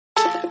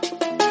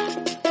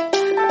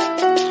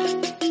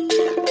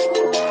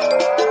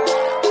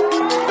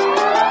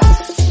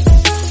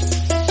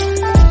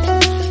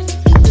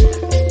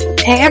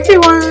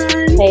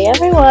everyone! Hey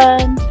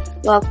everyone!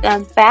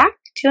 Welcome back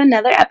to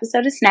another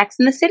episode of Snacks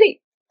in the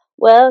City.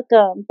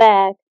 Welcome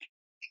back.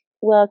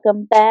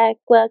 Welcome back.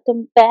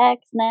 Welcome back.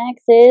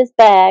 Snacks is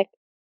back.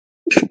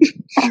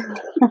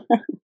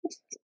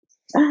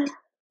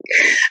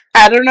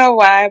 I don't know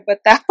why,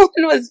 but that one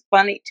was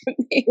funny to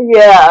me.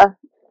 Yeah.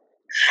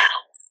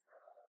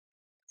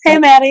 Hey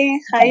Maddie,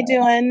 how you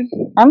doing?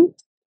 I'm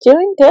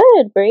doing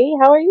good, Bree.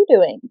 How are you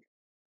doing?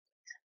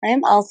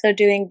 I'm also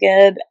doing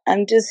good.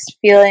 I'm just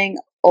feeling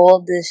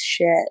old as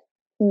shit.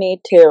 Me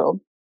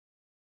too.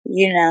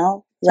 You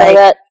know? Tell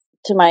that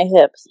to my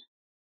hips.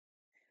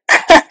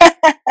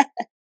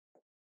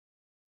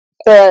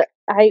 But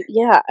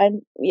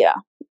I'm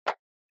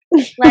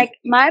like,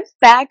 my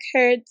back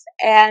hurts,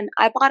 and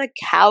I bought a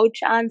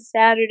couch on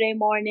Saturday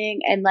morning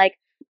and, like,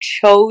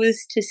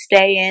 chose to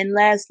stay in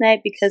last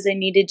night because I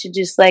needed to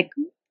just, like,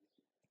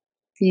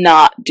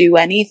 not do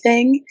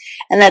anything.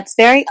 And that's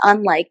very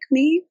unlike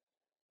me.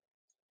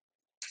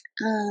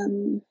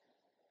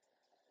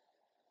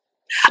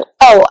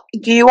 Oh,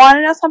 do you want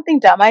to know something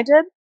dumb I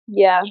did?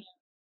 Yeah.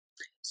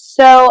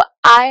 So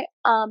I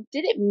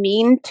didn't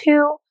mean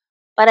to,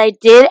 but I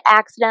did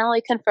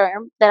accidentally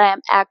confirm that I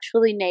am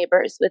actually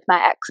neighbors with my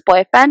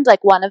ex-boyfriend,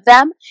 like one of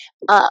them.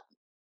 Oh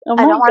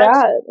my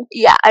God.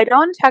 I don't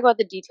want to talk about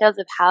the details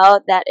of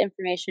how that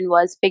information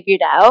was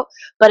figured out,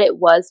 but it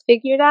was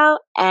figured out,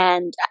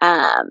 and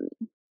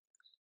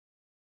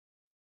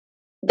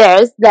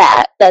there's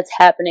that's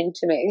happening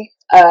to me.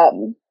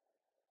 So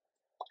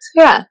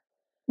yeah.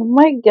 Oh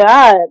my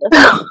God.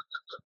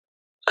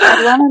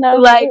 I want to know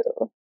like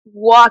too.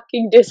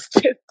 Walking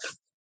distance.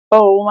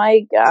 Oh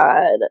my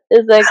God.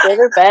 Is that good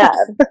or bad?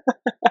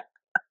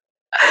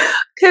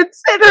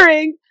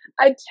 Considering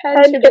I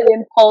tend to be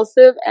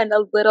impulsive and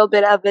a little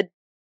bit of a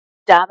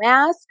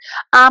dumbass,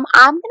 I'm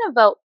gonna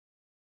vote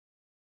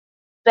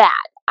bad.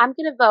 I'm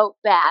gonna vote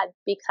bad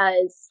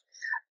because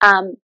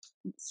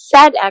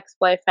said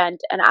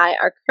ex-boyfriend and I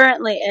are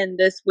currently in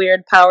this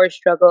weird power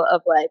struggle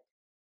of, like,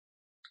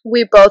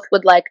 we both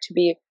would like to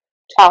be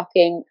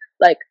talking,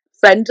 like,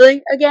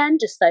 friendly again,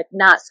 just, like,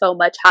 not so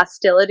much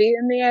hostility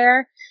in the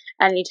air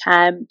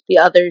anytime the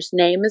other's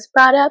name is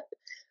brought up.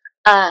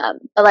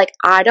 But, like,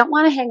 I don't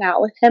want to hang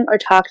out with him or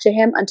talk to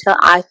him until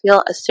I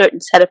feel a certain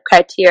set of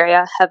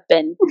criteria have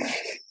been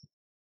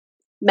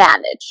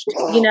managed,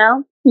 you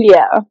know?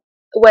 Yeah.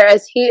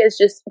 Whereas he is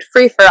just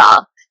free for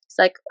all. It's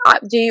like,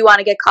 do you want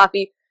to get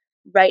coffee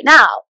right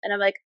now? And I'm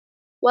like,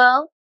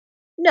 well,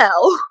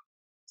 no.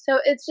 So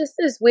it's just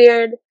this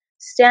weird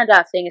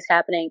standoff thing is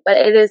happening, but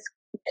it is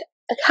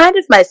kind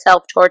of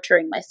myself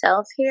torturing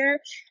myself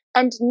here.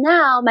 And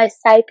now my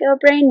psycho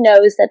brain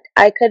knows that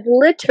I could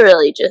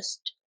literally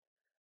just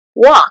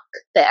walk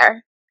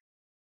there.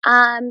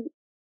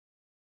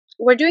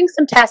 We're doing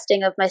some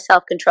testing of my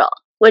self-control,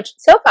 which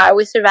so far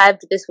we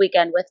survived this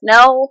weekend with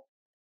no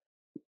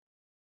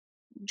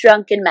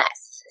drunken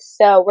mess.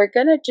 So we're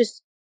gonna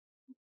just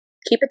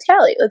keep a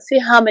tally. Let's see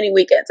how many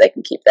weekends I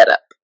can keep that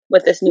up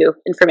with this new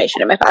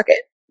information in my pocket.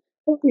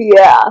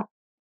 Yeah.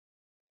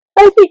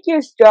 I think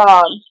you're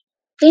strong.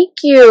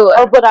 Thank you.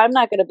 Oh, but I'm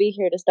not going to be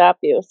here to stop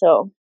you,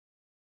 so.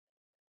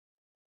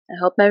 I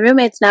hope my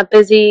roommate's not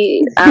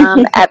busy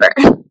ever.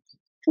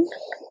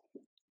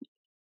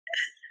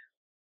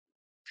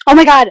 Oh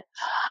my God.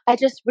 I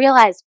just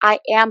realized I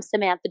am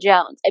Samantha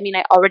Jones. I mean,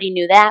 I already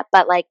knew that,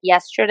 but, like,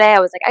 yesterday I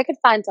was like, I could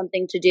find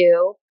something to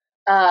do.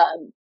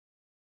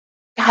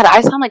 God,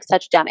 I sound like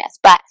such a dumbass,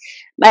 but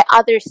my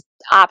other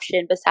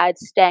option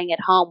besides staying at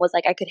home was,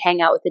 like, I could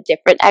hang out with a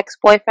different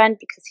ex-boyfriend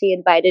because he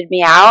invited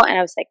me out, and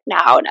I was like, no,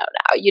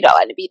 you don't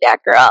want to be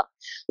that girl.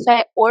 So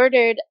I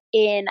ordered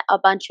in a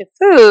bunch of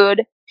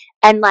food,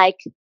 and, like,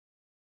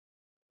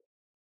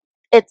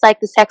 it's like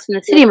the Sex and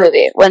the City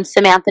movie when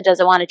Samantha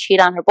doesn't want to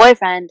cheat on her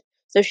boyfriend,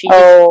 so she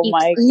just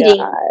keeps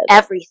eating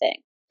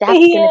everything. That's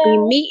gonna be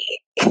me.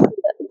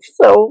 That's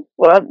so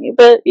funny,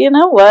 but you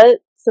know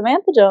what?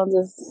 Samantha Jones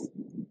is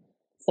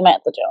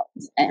Samantha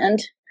Jones, and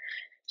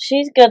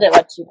she's good at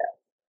what she does.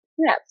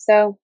 Yeah,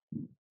 so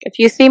if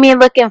you see me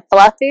looking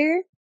fluffier,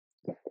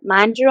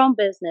 mind your own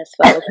business,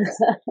 folks.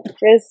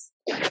 Just,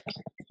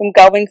 I'm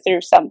going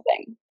through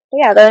something. But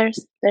yeah,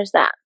 there's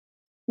that.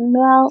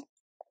 Well,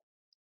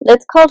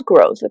 it's called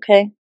growth,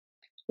 okay?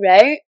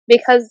 Right?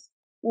 Because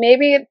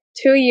maybe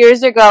 2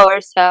 years ago or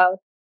so,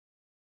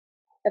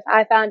 if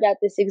I found out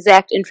this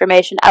exact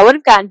information, I would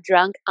have gotten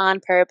drunk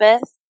on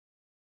purpose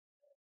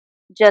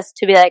just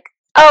to be like,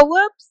 oh,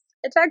 whoops,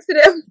 I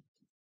texted him.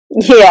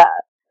 Yeah.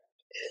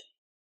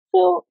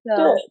 So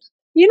good.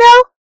 You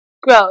know,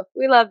 growth.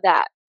 We love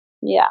that.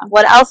 Yeah.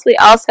 What else we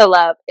also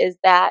love is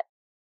that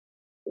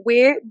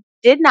we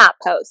did not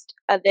post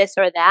a this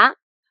or that,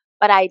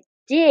 but I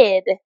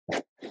did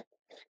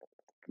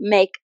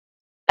make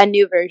a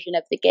new version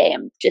of the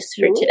game just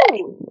for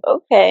today.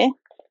 Okay.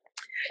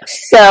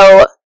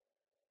 So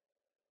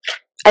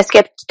I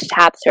skipped to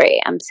top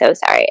 3. I'm so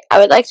sorry. I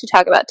would like to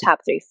talk about top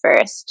 3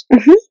 first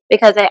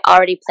because I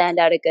already planned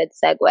out a good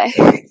segue.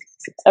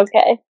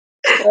 Okay.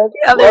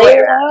 Lay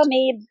it on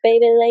me,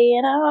 baby, lay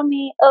it on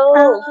me.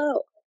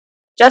 Oh.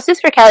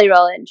 Justice for Kelly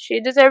Rowland. She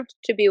deserved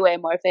to be way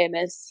more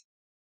famous.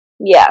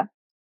 Yeah.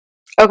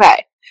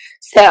 Okay.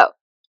 So,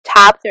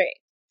 top 3.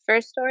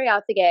 First story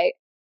out the gate.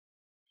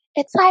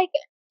 It's like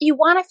you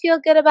want to feel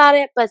good about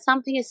it, but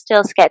something is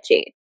still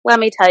sketchy. Let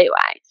me tell you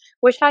why.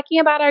 We're talking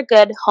about our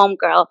good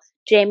homegirl,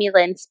 Jamie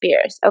Lynn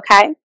Spears,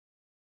 okay?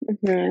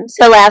 Mm-hmm.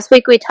 So last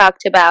week we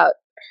talked about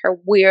her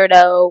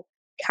weirdo,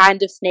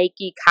 kind of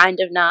snaky,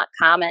 kind of not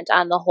comment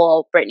on the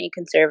whole Britney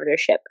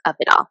conservatorship of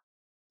it all.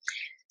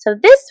 So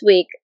this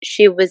week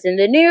she was in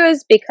the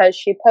news because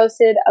she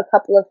posted a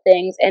couple of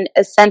things, and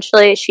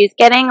essentially she's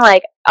getting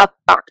like a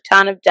fuck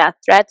ton of death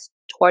threats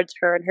towards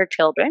her and her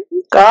children.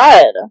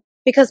 God.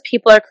 Because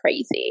people are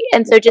crazy.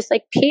 And so just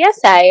like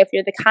PSA, if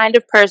you're the kind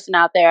of person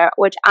out there,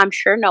 which I'm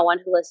sure no one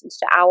who listens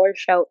to our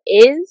show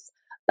is,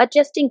 but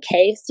just in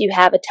case you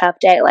have a tough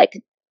day,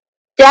 like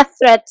death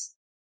threats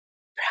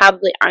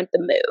probably aren't the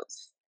move.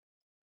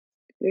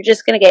 You're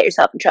just going to get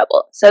yourself in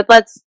trouble. So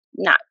let's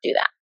not do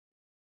that.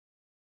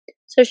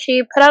 So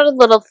she put out a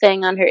little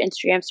thing on her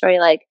Instagram story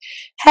like,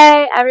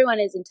 hey, everyone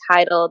is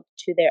entitled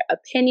to their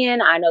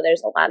opinion. I know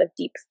there's a lot of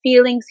deep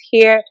feelings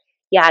here,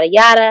 yada,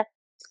 yada.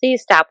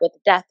 Please stop with the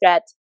death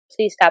threats.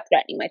 Please stop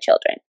threatening my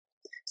children.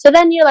 So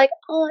then you're like,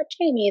 oh,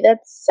 Jamie, that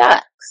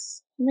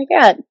sucks. Oh my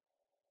God.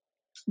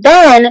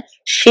 Then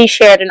she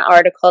shared an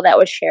article that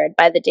was shared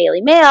by the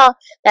Daily Mail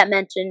that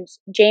mentions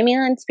Jamie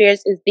Lynn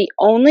Spears is the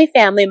only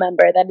family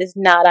member that is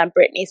not on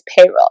Britney's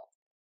payroll.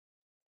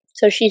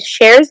 So she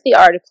shares the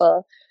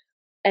article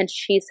and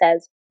she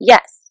says,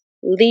 yes,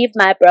 leave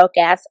my broke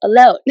ass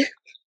alone.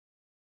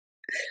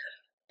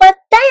 But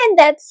then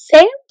that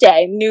same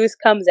day, news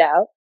comes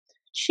out.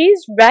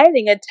 She's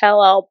writing a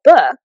tell-all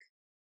book,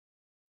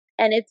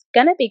 and it's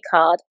going to be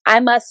called I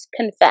Must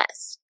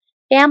Confess,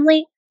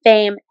 Family,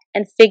 Fame,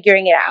 and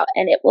Figuring It Out.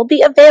 And it will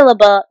be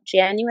available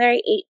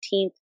January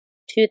 18th,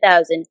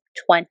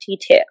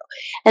 2022.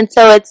 And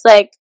so it's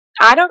like,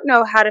 I don't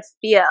know how to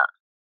feel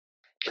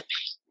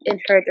in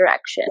her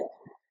direction.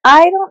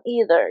 I don't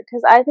either,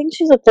 because I think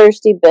she's a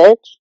thirsty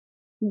bitch.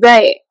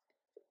 Right.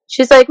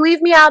 She's like,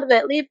 leave me out of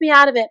it, leave me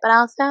out of it. But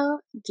also,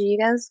 do you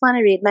guys want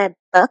to read my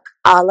book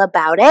all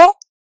about it?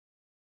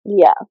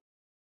 Yeah.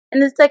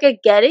 And it's like, I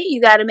get it.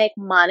 You got to make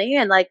money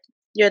and like,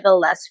 you're the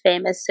less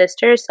famous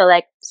sister. So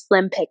like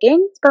slim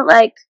pickings. But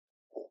like,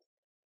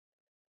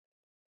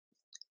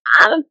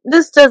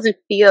 this doesn't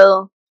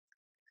feel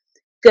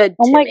good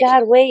Oh to my me.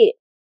 God, wait.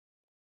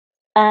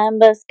 I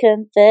must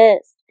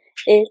confess,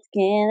 it's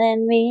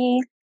killing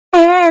me.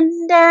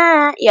 And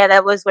yeah,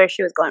 that was where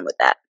she was going with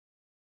that.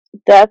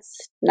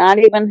 That's not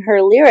even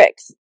her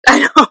lyrics. I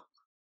know.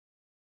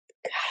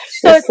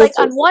 Gosh, So it's like,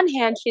 on one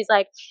hand, she's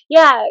like,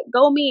 yeah,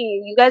 go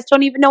me. You guys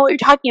don't even know what you're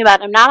talking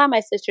about. I'm not on my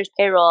sister's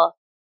payroll.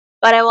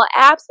 But I will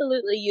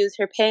absolutely use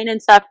her pain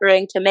and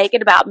suffering to make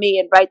it about me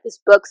and write this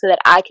book so that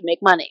I can make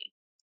money.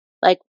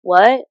 Like,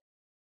 what?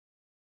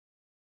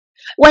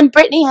 When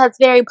Britney has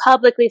very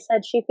publicly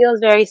said she feels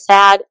very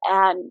sad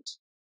and,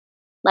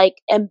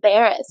 like,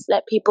 embarrassed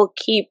that people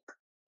keep,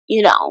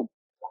 you know,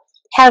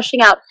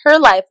 hashing out her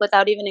life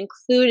without even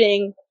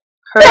including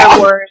her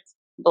words,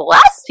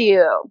 bless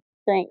you.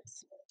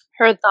 Thanks.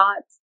 Her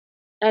thoughts,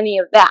 any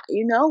of that.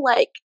 You know,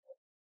 like,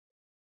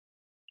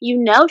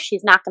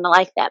 she's not going to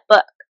like that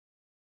book.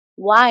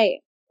 Why?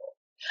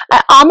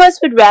 I almost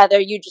would rather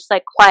you just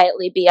like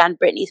quietly be on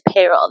Britney's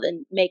payroll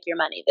than make your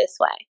money this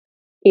way.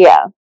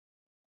 Yeah.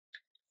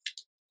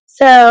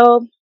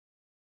 So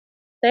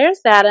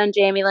there's that on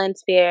Jamie Lynn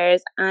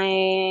Spears.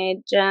 I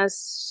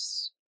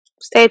just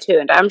stay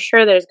tuned. I'm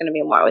sure there's going to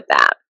be more with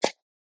that.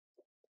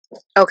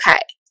 Okay.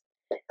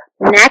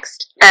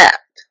 Next up,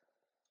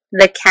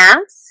 the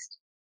cast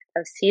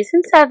of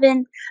season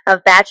 7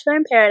 of Bachelor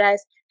in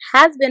Paradise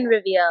has been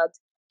revealed,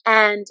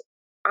 and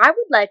I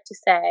would like to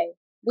say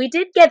we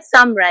did get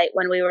some right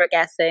when we were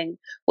guessing.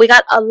 We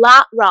got a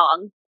lot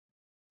wrong.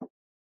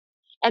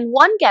 And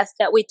one guess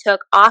that we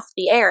took off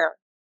the air,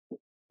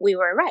 we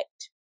were right.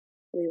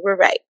 We were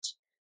right.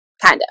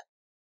 Kind of.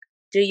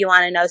 Do you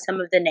want to know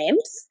some of the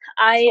names?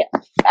 I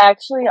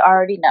actually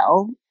already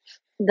know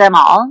them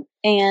all,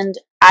 and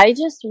I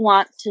just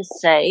want to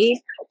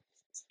say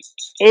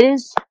it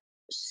is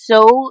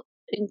so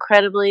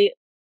incredibly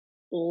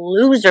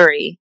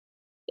losery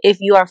if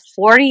you are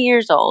 40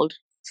 years old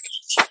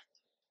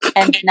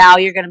and now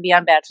you're going to be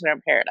on Bachelor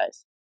in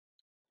Paradise.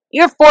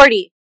 You're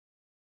 40.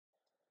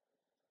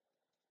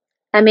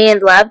 I mean,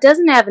 love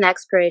doesn't have an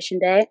expiration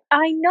date.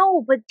 I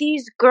know, but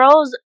these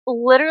girls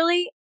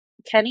literally,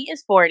 Kenny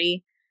is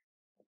 40.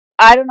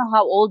 I don't know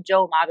how old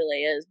Joe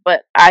Mabile is,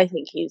 but I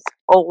think he's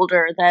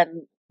older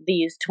than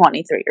these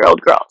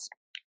 23-year-old girls.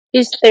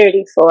 He's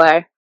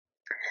 34.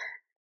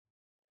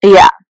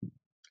 Yeah.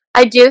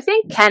 I do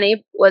think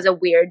Kenny was a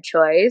weird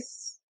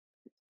choice.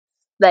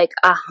 Like,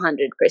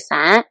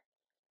 100%.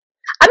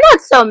 I'm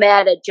not so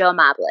mad at Joe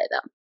Mabile,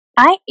 though.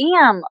 I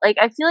am. Like,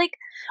 I feel like,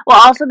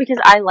 well, also because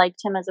I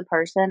liked him as a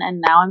person,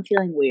 and now I'm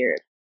feeling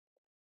weird.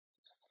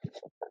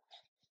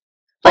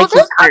 Well,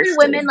 there's other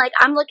women, like,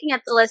 I'm looking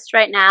at the list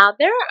right now.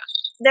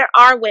 There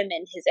are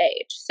women his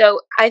age.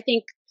 So I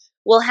think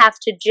we'll have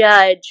to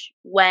judge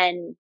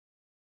when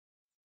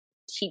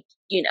he,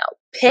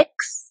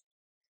 picks.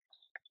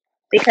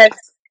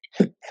 Because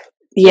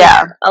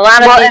yeah, a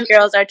lot of these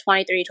girls are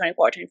 23,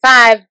 24,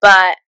 25,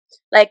 but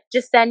like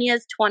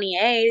Jasenia's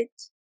 28.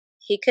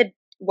 He could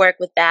work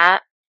with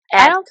that.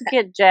 I don't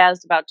get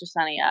jazzed about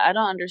Jasenia. I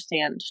don't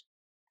understand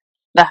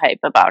the hype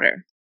about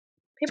her.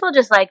 People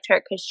just liked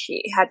her because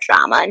she had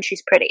drama and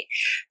she's pretty.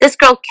 This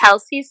girl,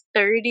 Kelsey's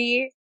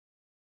 30.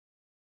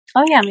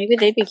 Oh yeah, maybe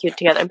they'd be cute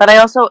together. But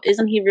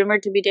isn't he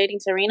rumored to be dating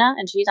Serena?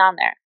 And she's on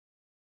there.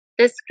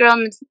 This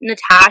girl,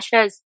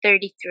 Natasha, is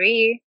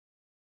 33.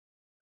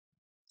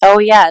 Oh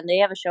yeah, and they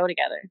have a show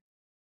together.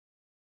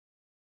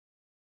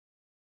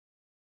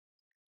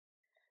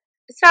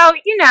 So,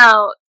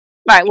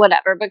 Right,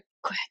 whatever, but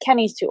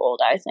Kenny's too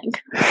old, I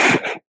think.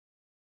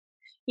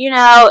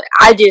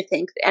 I do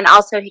think, and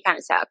also he kind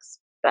of sucks,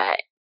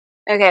 but,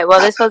 okay, well,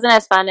 this wasn't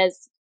as fun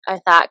as I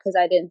thought, because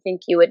I didn't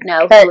think you would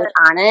know who was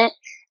on it,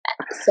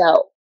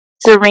 so.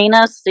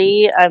 Serena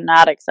C, I'm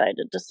not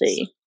excited to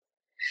see.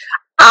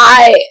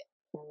 I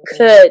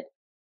could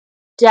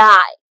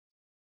die.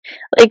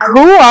 Like,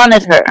 who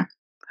wanted her?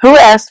 Who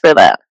asked for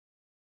that?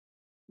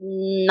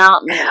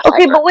 Not me.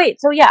 Okay, but wait.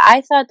 So yeah,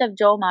 I thought that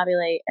Joel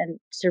Mabile and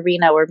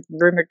Serena were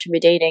rumored to be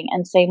dating,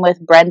 and same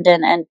with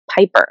Brendan and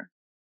Piper.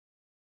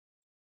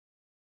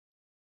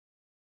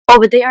 Oh,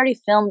 but they already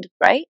filmed,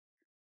 right?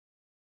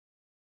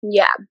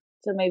 Yeah.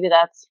 So maybe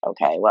that's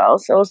okay. Well,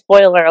 so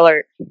spoiler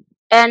alert.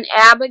 And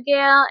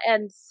Abigail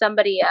and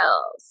somebody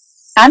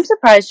else. I'm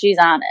surprised she's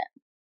on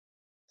it.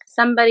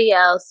 Somebody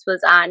else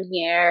was on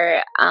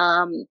here,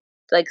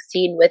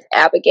 seen with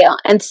Abigail,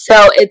 and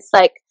so it's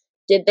like,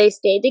 did they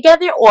stay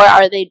together, or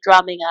are they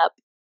drumming up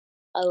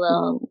a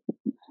little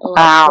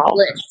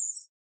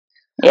bliss?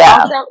 Yeah.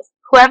 Also,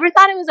 whoever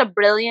thought it was a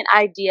brilliant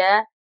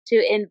idea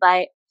to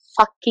invite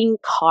fucking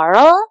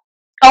Carl?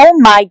 Oh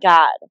my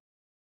god.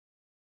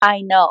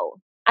 I know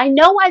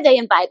why they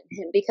invited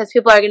him, because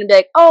people are going to be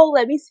like, oh,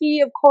 let me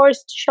see, of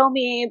course, show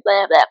me,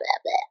 blah, blah, blah,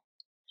 blah.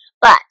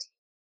 But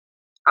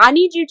I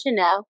need you to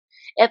know,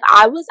 if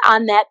I was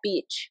on that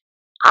beach,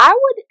 I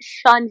would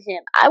shun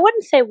him. I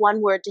wouldn't say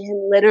one word to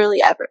him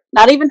literally ever.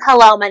 Not even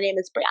hello, my name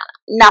is Brianna.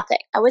 Nothing.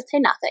 I would say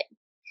nothing.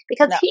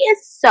 Because he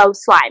is so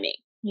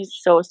slimy. He's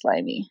so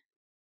slimy.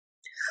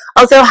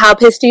 Also, how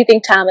pissed do you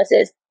think Thomas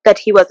is that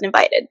he wasn't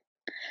invited?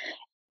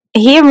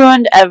 He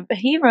ruined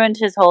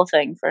his whole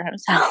thing for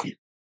himself.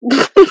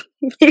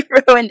 He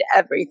ruined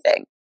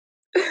everything.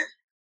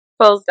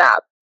 Full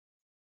stop.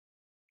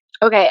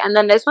 Okay, and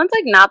then this one's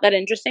not that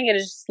interesting. It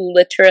is just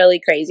literally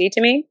crazy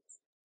to me.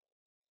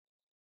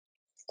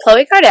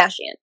 Khloe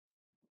Kardashian,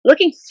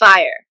 looking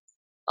fire.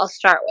 I'll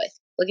start with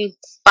looking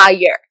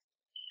fire.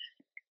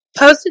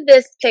 Posted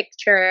this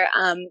picture,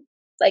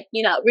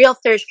 real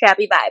thirst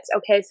trappy vibes.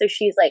 Okay, so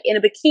she's in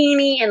a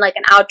bikini and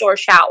an outdoor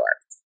shower,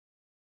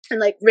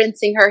 and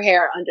rinsing her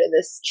hair under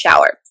this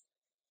shower.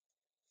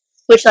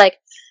 Which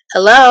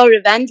hello,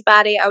 revenge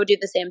body. I would do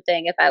the same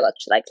thing if I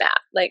looked like that.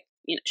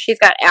 She's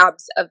got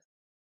abs of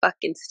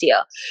fucking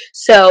steel.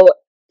 So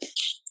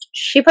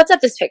she puts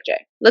up this picture.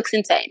 Looks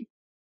insane.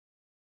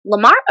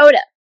 Lamar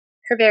Odom,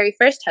 her very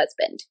first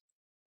husband,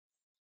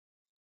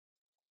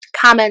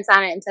 comments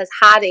on it and says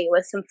hottie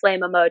with some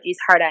flame emojis,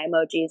 heart eye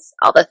emojis,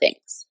 all the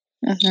things.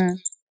 Mm-hmm.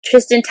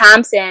 Tristan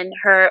Thompson,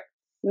 her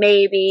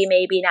maybe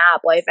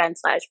not boyfriend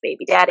 /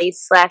 baby daddy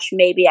 /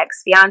 maybe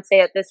ex-fiance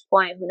at this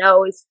point, who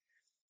knows,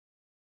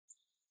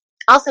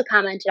 also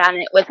commented on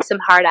it with some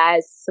heart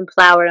eyes, some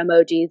flower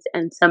emojis,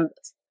 and some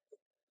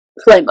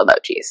flame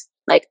emojis.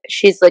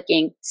 She's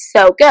looking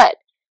so good.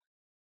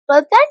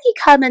 But then he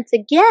comments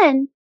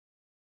again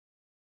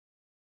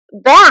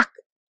back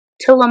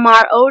to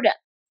Lamar Odom,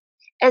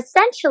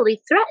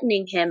 essentially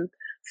threatening him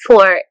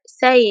for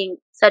saying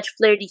such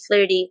flirty,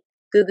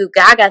 goo goo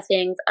gaga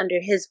things under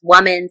his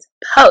woman's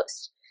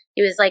post.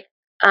 He was like,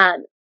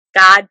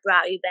 God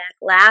brought you back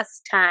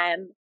last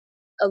time,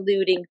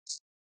 alluding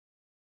to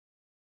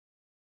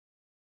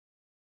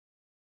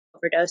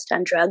overdosed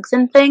on drugs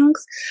and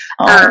things.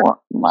 Oh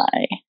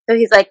my. So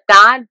he's like,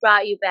 God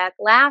brought you back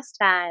last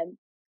time.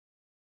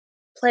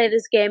 Play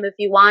this game if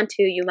you want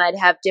to. You might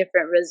have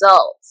different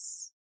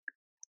results.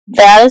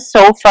 That is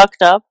so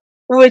fucked up.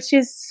 Which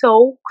is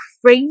so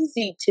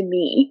crazy to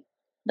me.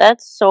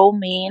 That's so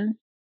mean.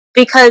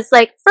 Because,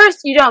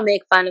 first, you don't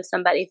make fun of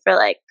somebody for,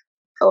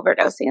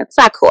 overdosing. It's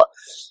not cool.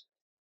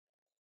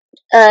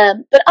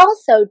 But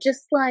also,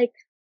 just,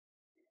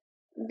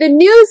 the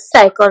news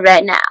cycle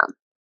right now.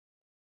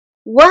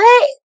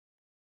 What?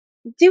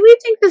 Do we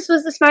think this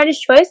was the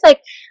smartest choice?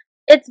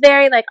 It's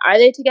very, are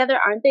they together?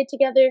 Aren't they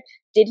together?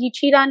 Did he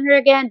cheat on her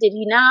again? Did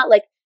he not?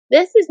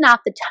 This is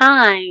not the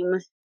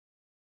time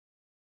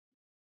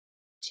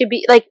to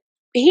be,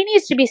 he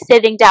needs to be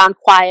sitting down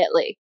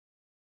quietly.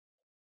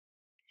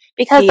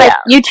 Because,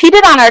 you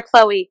cheated on our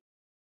Khloe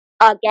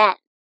again.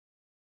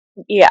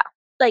 Yeah.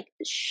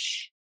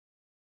 Shh.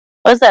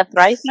 Was that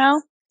thrice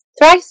now?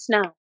 Thrice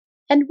now.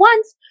 And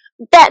once,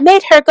 that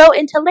made her go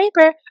into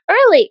labor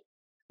early.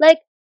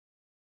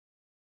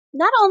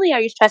 not only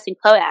are you stressing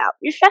Chloe out,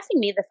 you're stressing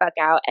me the fuck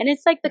out. And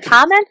it's like the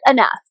comments,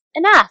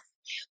 enough.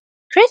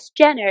 Kris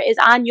Jenner is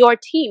on your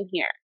team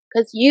here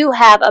because you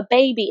have a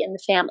baby in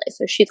the family.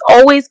 So she's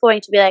always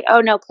going to be like,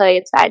 oh no, Chloe,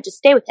 it's fine. Just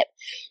stay with him.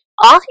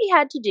 All he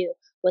had to do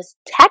was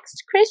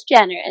text Kris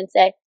Jenner and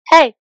say,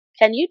 hey,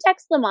 can you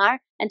text Lamar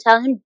and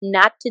tell him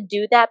not to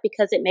do that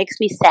because it makes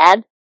me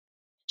sad?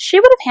 She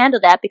would have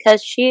handled that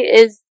because she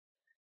is,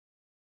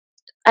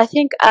 I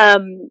think,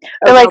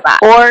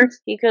 or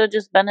he could have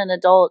just been an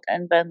adult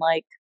and been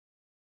like,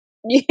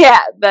 yeah,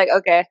 like,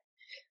 okay.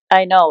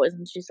 I know,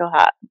 isn't she so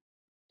hot?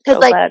 Because,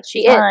 like,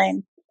 she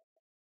is.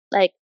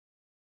 Like,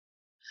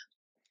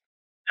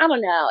 I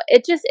don't know.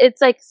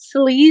 It's like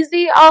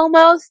sleazy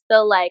almost.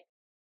 The like,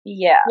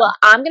 yeah. Well,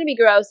 I'm going to be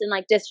gross and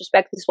like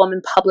disrespect this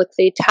woman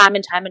publicly time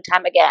and time and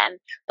time again.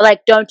 But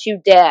like, don't you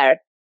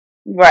dare.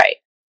 Right.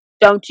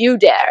 Don't you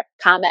dare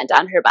comment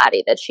on her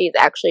body that she's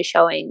actually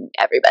showing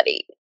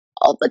everybody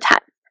all the time.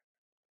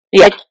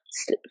 Yeah. Like,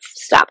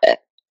 stop it.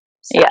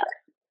 Stop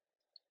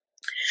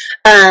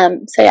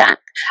it. So yeah,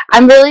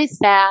 I'm really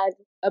sad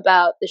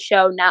about the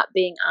show not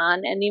being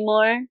on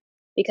anymore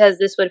because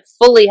this would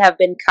fully have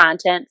been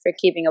content for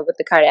Keeping Up with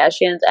the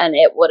Kardashians, and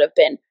it would have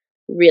been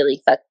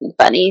really fucking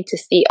funny to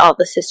see all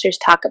the sisters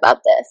talk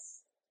about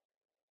this.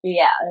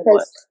 Yeah, it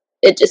would.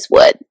 It just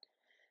would.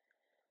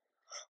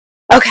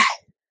 Okay.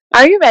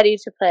 Are you ready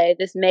to play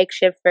this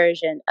makeshift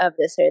version of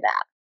This or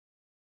That?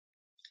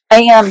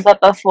 I am,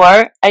 but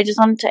before, I just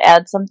wanted to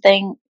add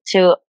something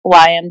to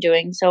why I'm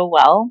doing so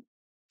well.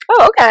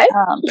 Oh, okay.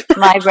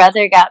 My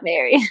brother got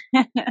married.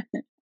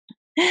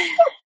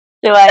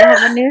 So I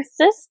have a new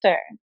sister.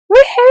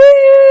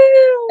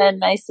 Woohoo! And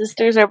my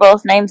sisters are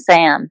both named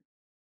Sam.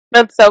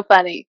 That's so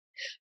funny.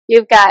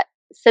 You've got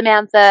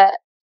Samantha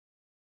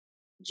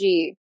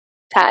G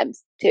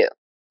times 2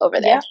 over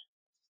there. Yeah.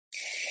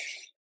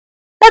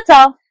 That's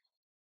all.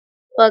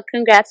 Well,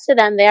 congrats to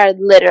them. They are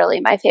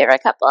literally my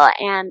favorite couple.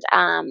 And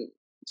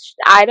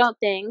I don't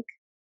think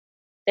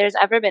there's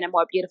ever been a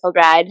more beautiful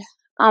bride.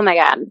 Oh my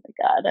God. Oh my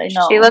God, I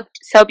know. She looked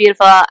so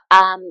beautiful.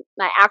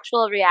 My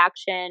actual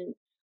reaction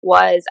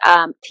was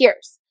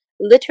tears.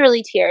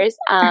 Literally tears.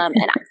 And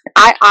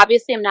I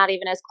obviously am not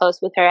even as close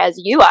with her as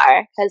you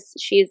are because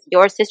she's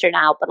your sister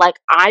now. But like,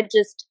 I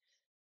just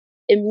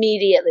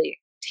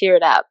immediately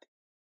teared up.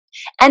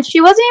 And she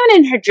wasn't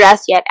even in her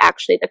dress yet,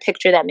 actually, the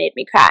picture that made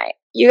me cry.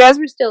 You guys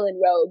were still in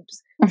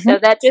robes. Mm-hmm. So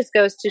that just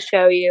goes to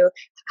show you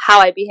how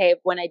I behaved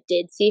when I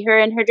did see her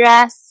in her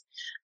dress.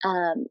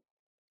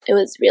 It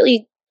was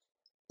really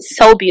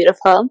so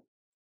beautiful.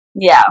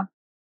 Yeah.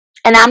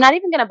 And I'm not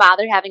even going to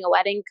bother having a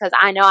wedding because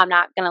I know I'm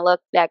not going to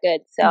look that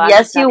good. So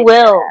yes, you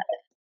will.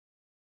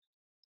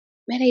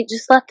 Manny,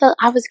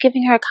 I was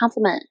giving her a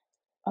compliment.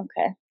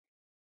 Okay.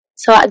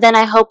 So then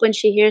I hope when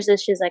she hears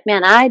this, she's like,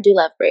 man, I do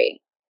love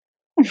Brie.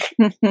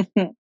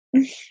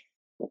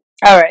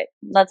 All right,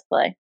 let's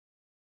play.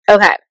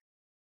 Okay.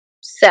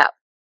 So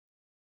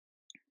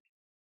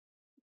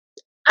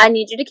I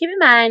need you to keep in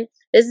mind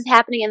this is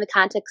happening in the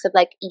context of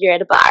like you're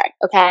at a bar,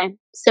 okay?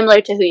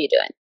 Similar to Who You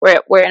Doing.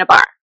 We're in a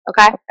bar,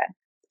 okay?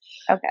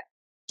 Okay.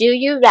 Do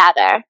you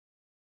rather?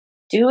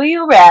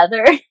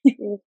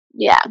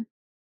 Yeah.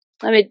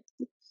 Let me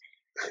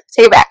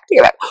take it back.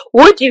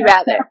 Would you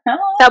rather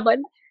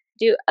someone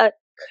do a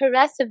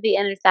caress of the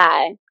inner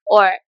thigh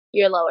or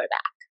your lower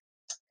back?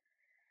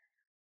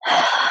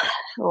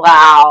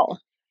 Wow.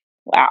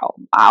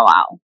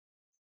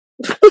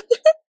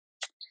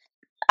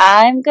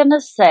 I'm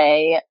gonna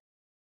say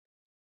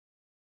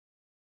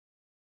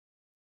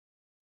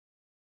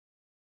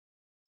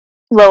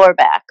lower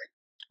back.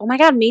 Oh my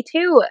God, me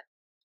too.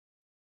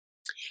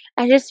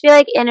 I just feel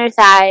like inner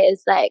thigh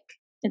is like,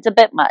 it's a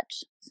bit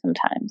much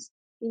sometimes.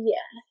 Yeah.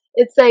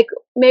 It's like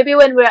maybe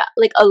when we're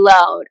like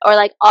alone or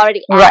like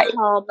already at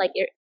home, like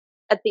you're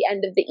at the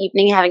end of the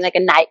evening having like a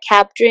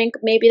nightcap drink,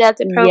 maybe that's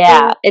appropriate.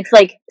 Yeah, it's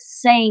like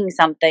saying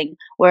something,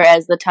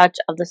 whereas the touch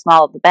of the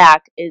small of the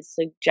back is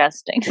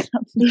suggesting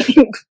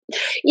something.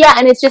 Yeah,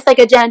 and it's just like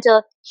a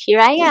gentle, here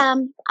I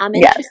am, I'm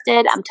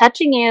interested, I'm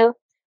touching you.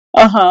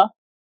 Uh-huh.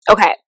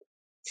 Okay,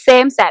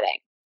 same setting.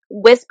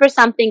 Whisper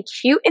something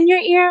cute in your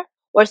ear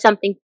or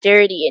something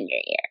dirty in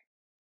your ear?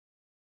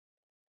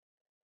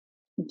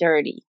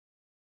 Dirty.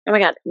 Oh my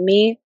God,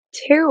 me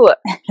too.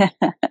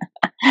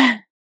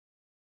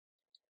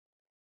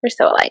 We're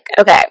so alike.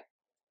 Okay.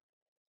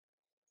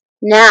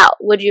 Now,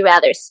 would you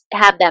rather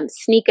have them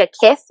sneak a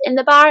kiss in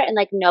the bar and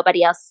like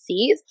nobody else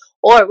sees?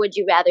 Or would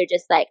you rather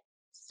just like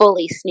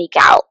fully sneak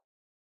out?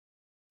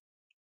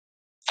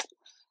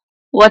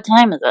 What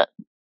time is it?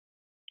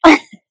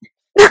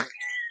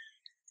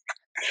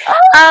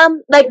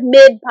 Like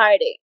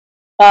mid-party.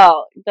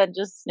 Oh, then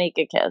just sneak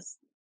a kiss.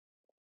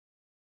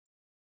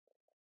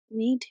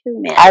 Me too,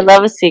 man. I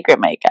love a secret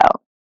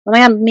makeout. Oh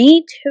my God,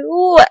 me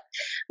too.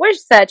 We're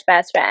such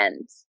best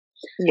friends.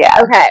 Yeah.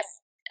 Okay.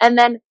 And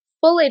then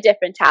fully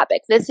different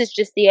topic. This is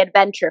just the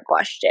adventure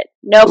question.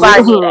 No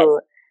bar needed.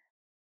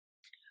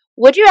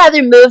 Would you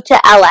rather move to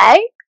LA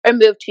or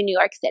move to New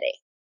York City?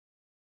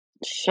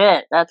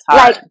 Shit, that's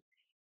hard. Like,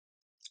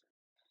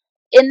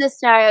 in this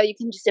scenario, you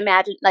can just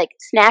imagine, like,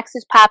 snacks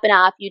is popping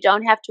off. You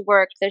don't have to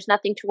work. There's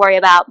nothing to worry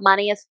about.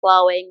 Money is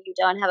flowing. You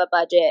don't have a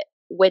budget.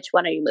 Which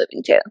one are you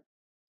moving to?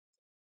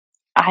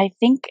 I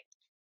think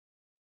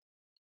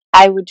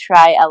I would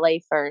try LA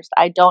first.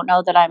 I don't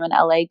know that I'm an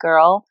LA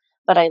girl,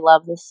 but I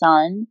love the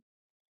sun.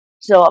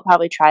 So I'll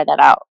probably try that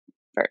out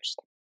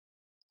first.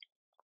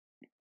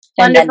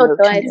 And Wonderful then move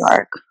choice. to New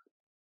York.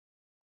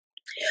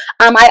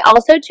 I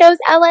also chose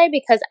LA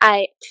because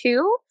I,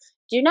 too,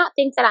 do not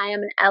think that I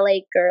am an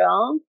LA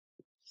girl.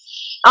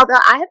 Although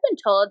I have been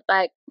told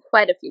by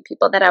quite a few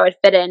people that I would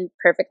fit in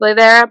perfectly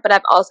there, but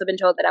I've also been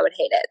told that I would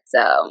hate it.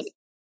 So,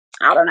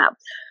 I don't know.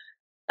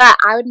 But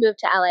I would move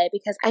to LA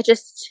because I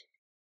just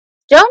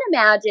don't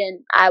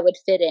imagine I would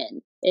fit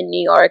in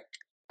New York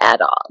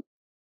at all.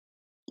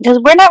 Because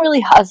we're not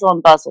really hustle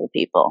and bustle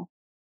people.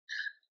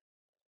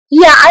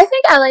 Yeah, I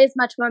think LA is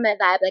much more my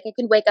vibe. Like, I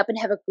can wake up and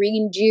have a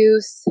green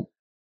juice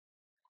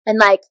and,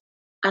 like,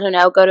 I don't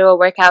know, go to a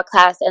workout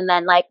class and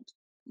then, like,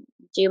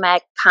 do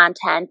my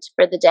content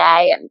for the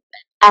day and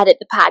edit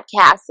the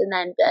podcast and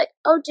then be like,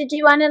 oh, did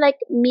you want to, like,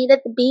 meet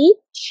at the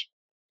beach?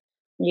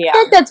 Yeah. I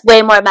think that's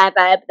way more my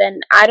vibe than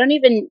I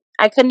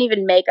couldn't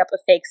even make up a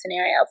fake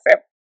scenario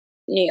for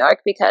New York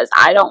because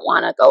I don't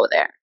want to go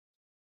there.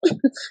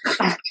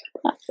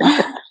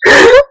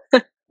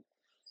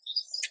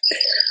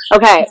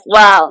 Okay,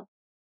 well,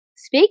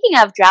 speaking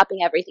of dropping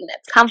everything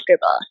that's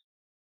comfortable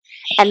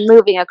and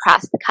moving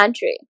across the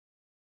country,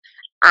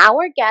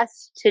 our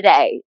guests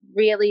today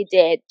really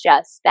did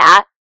just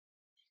that.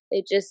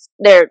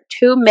 They're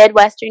two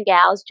Midwestern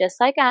gals just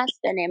like us.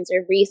 Their names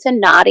are Reese and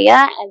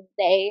Nadia, and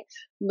they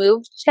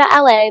moved to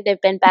LA.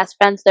 They've been best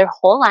friends their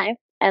whole life,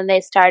 and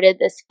they started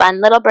this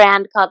fun little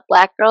brand called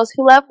Black Girls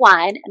Who Love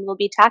Wine, and we'll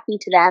be talking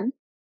to them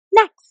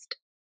next.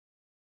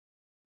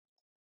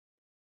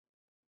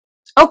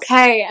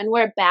 Okay, and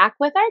we're back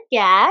with our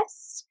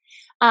guests.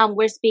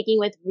 We're speaking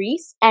with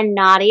Reese and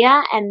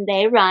Nadia, and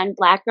they run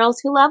Black Girls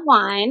Who Love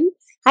Wine.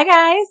 Hi,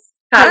 guys.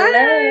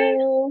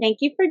 Hello. Thank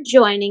you for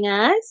joining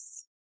us.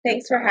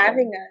 Thanks for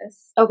having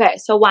us. Okay,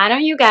 so why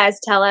don't you guys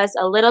tell us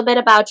a little bit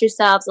about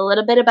yourselves, a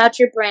little bit about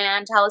your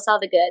brand, tell us all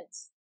the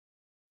goods.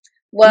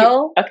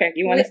 Well, okay,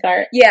 you want to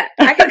start? Yeah,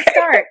 I can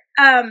start.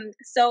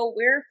 So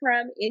we're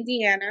from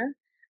Indiana,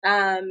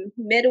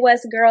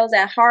 Midwest girls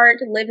at heart,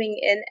 living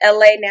in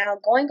LA now,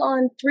 going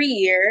on 3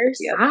 years.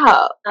 Yep.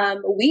 Wow.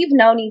 We've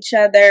known each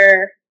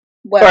other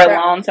For a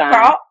long time.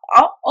 for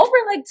over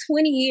like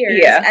 20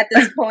 years at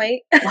this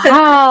point.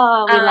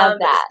 Wow, we love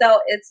that. So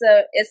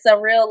it's a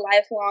real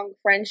lifelong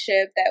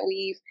friendship that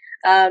we've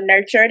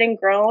nurtured and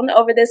grown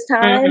over this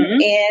time,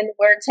 and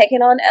we're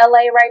taking on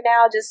LA right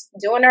now, just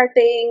doing our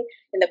thing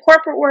in the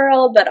corporate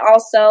world, but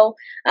also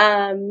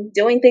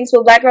doing things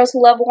with Black Girls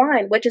Who Love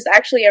Wine, which is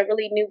actually a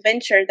really new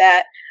venture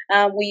that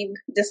we've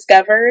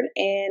discovered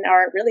and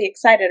are really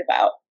excited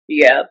about.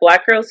 Yeah,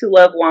 Black Girls Who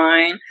Love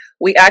Wine.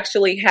 We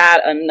actually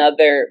had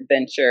another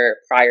venture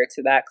prior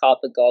to that called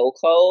the Gold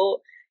Code.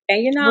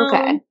 And, you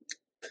know,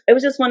 it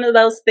was just one of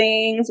those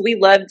things. We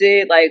loved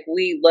it. Like,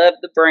 we loved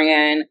the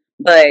brand,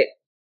 but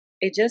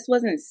it just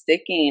wasn't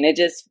sticking.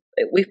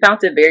 We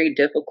found it very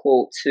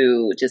difficult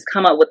to just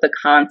come up with the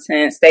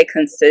content, stay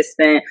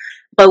consistent,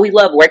 but we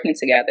love working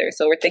together.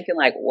 So we're thinking,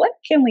 like, what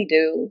can we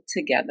do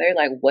together?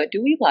 Like, what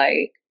do we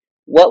like?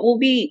 What will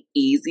be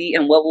easy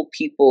and what will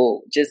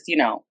people just, you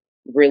know,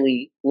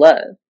 really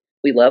love?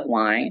 We love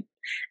wine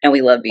and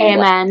we love being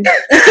Amen. so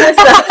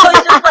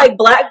it's just like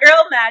Black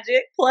Girl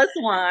Magic plus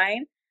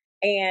wine.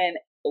 And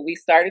we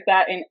started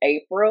that in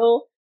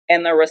April.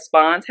 And the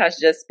response has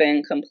just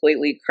been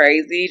completely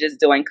crazy. Just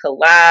doing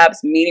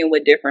collabs, meeting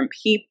with different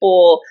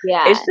people.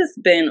 Yeah. It's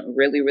just been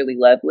really, really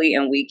lovely.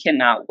 And we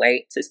cannot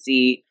wait to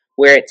see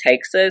where it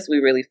takes us. We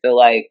really feel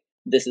like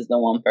this is the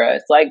one for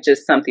us. Like,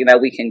 just something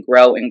that we can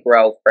grow and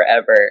grow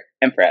forever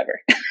and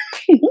forever.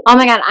 Oh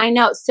my God, I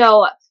know.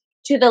 So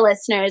to the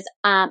listeners,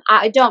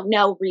 I don't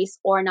know Reese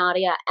or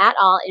Nadia at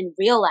all in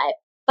real life,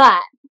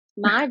 but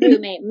my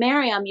roommate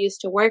Miriam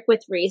used to work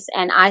with Reese,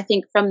 and I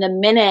think from the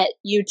minute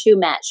you two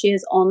met, she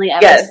has only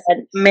ever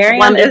said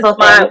Miriam is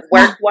my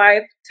work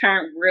wife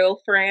turned real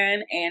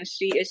friend, and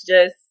she's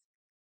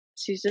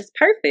just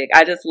perfect.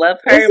 I just love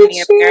her. Me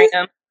and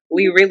Miriam,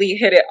 we really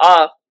hit it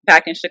off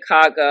back in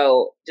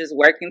Chicago, just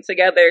working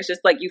together. It's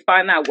just like you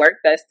find that work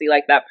bestie,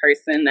 like that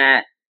person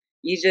that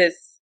you just,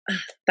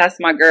 that's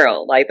my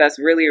girl. Like, that's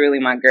really, really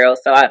my girl.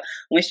 So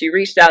when she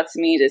reached out to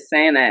me just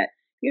saying that,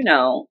 you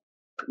know,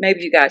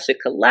 maybe you guys should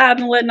collab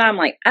and whatnot, I'm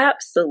like,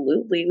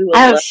 absolutely. We would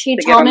love she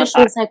to told me,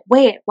 she was like,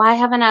 wait, why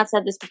haven't I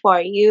said this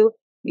before? You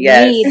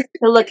need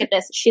to look at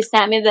this. She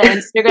sent me the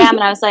Instagram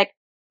and I was like,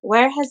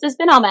 where has this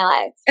been all my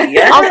life?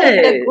 Yes. Also,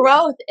 the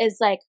growth is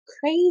like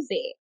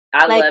crazy.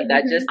 I love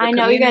that. Just I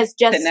know you guys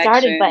just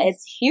started, but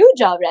it's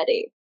huge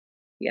already.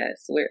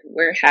 Yes,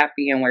 we're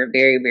happy and we're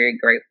very, very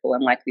grateful.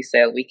 And like we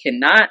said, we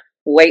cannot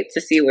wait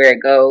to see where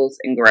it goes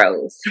and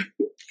grows.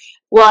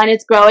 Well, and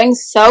it's growing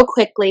so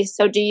quickly.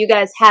 So do you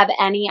guys have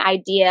any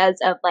ideas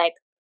of like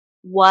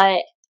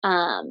what,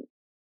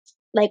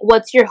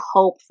 what's your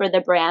hope for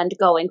the brand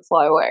going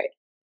forward?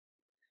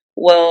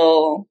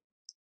 Well,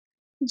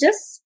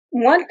 just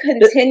one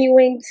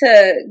continuing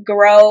to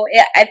grow.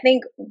 I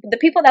think the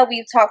people that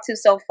we've talked to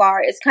so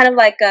far, it's kind of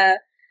like a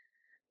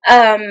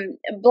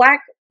Black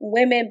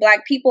women,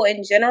 Black people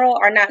in general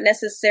are not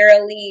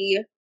necessarily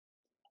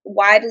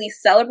widely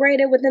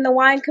celebrated within the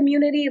wine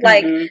community.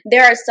 Like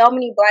there are so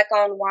many Black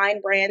owned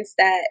wine brands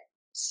that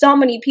so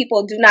many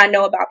people do not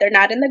know about. They're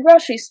not in the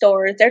grocery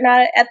stores, they're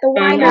not at the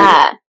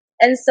winery.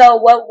 And so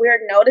what we're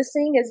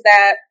noticing is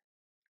that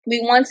we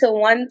want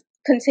to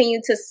continue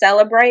to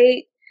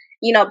celebrate,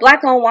 you know,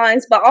 Black owned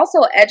wines, but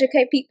also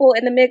educate people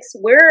in the mix.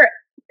 We're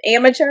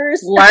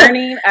amateurs,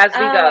 learning as we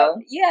go.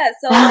 Yeah,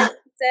 so like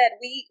you said,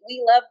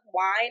 we love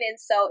wine, and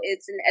so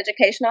it's an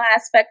educational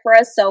aspect for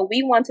us. So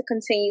we want to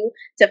continue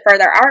to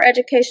further our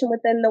education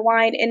within the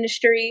wine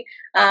industry.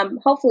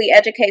 Hopefully,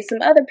 educate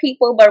some other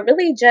people, but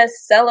really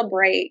just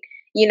celebrate,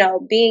 you know,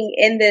 being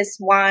in this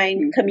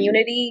wine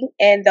community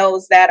and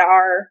those that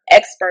are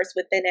experts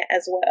within it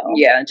as well.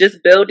 Yeah, just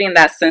building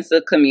that sense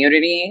of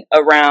community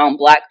around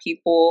Black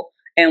people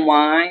and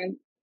wine,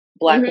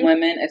 Black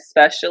women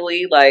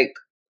especially. Like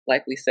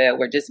we said,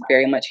 we're just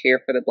very much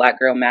here for the Black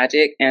girl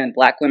magic, and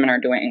Black women are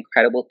doing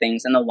incredible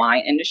things in the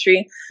wine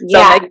industry.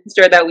 So making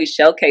sure that we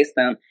showcase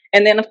them.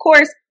 And then, of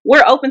course,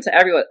 we're open to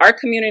everyone. Our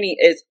community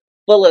is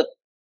full of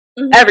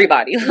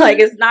everybody. Like,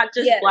 it's not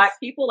just Black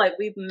people. Like,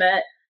 we've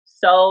met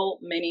so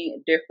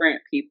many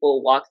different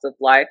people, walks of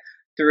life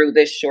through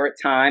this short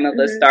time of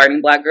us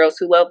starting Black Girls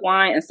Who Love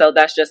Wine. And so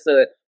that's just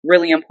a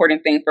really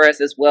important thing for us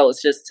as well.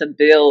 It's just to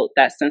build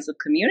that sense of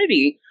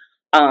community,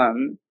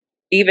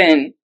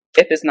 even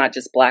if it's not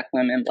just Black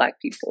women, Black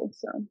people.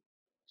 So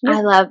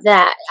I love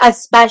that,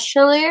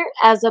 especially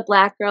as a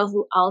Black girl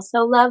who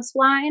also loves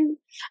wine.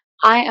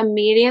 I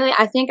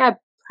think I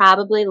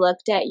probably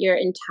looked at your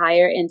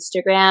entire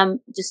Instagram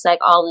just like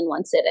all in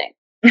one sitting.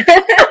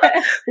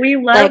 We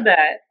love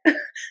that.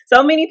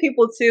 So many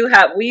people too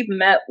we've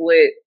met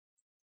with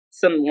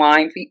some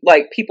wine,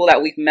 like people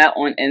that we've met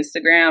on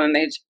Instagram, and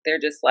they're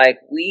just like,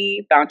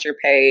 we found your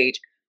page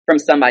from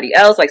somebody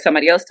else, like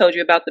somebody else told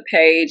you about the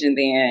page, and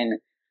then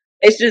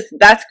it's just,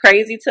 that's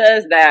crazy to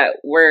us that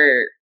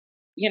we're,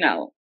 you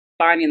know,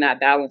 finding that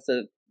balance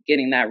of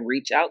getting that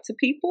reach out to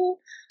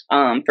people,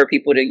 for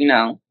people to, you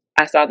know,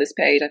 I saw this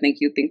page, I think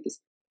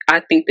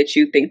that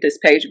you think this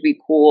page would be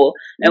cool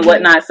and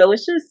whatnot. So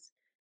it's just,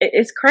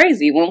 it's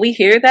crazy when we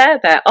hear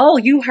that, oh,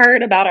 you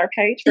heard about our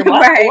page from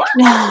us.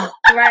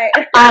 Right.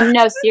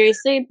 No,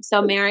 seriously.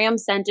 So Miriam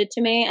sent it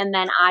to me, and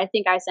then I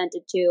think I sent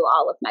it to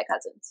all of my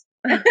cousins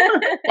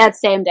that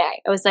same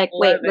day. I was like,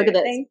 wait, look at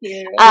this. Thank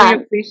you. We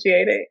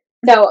appreciate it.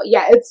 So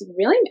yeah, it's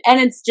really,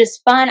 and it's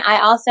just fun. I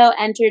also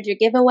entered your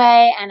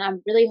giveaway, and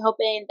I'm really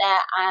hoping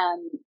that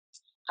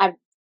I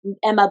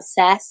am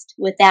obsessed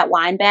with that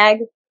wine bag.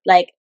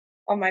 Like,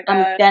 oh my God,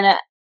 I'm gonna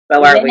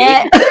win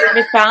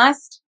it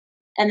crossed,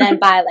 and then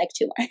buy like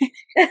 2 more.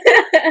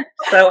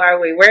 So are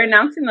we. We're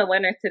announcing the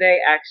winner today,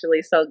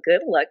 actually. So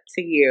good luck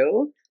to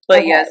you.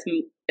 But yes,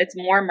 it's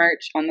more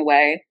merch on the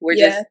way. We're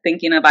just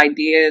thinking of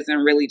ideas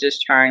and really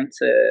just trying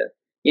to,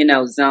 you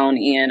know, zone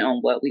in on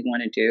what we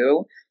want to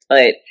do.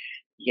 But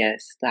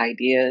yes, the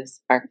ideas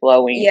are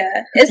flowing.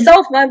 Yeah, it's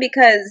so fun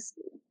because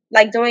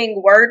like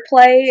doing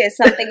wordplay is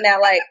something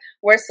that like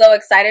we're so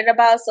excited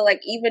about. So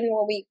like even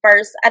when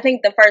I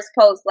think the first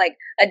post, like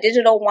a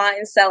digital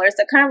wine seller,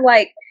 so kind of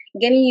like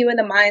getting you in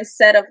the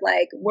mindset of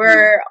like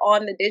we're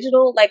on the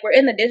digital, like we're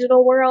in the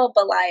digital world,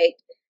 but like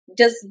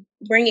just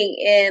bringing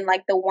in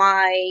like the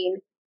wine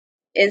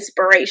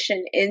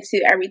inspiration into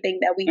everything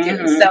that we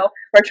do. So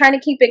we're trying to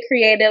keep it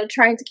creative,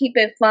 trying to keep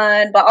it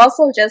fun, but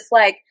also just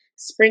like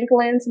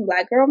sprinkling some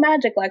Black girl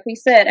magic, like we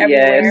said,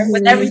 everywhere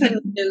with everything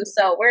we do.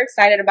 So we're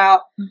excited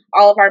about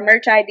all of our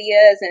merch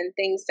ideas and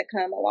things to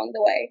come along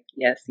the way.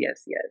 Yes.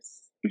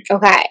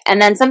 Okay.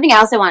 And then something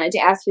else I wanted to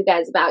ask you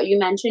guys about. You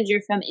mentioned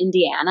you're from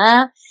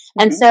Indiana.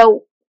 And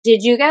so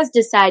did you guys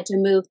decide to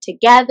move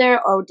together,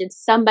 or did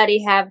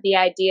somebody have the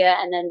idea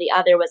and then the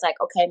other was like,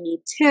 okay, me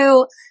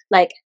too?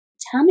 Like,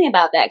 tell me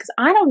about that. Because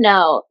I don't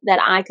know that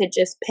I could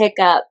just pick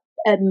up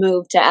and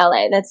move to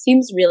LA. That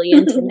seems really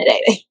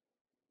intimidating.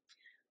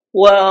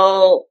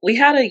 Well, we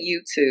had a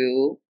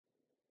YouTube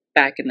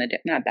back in the day.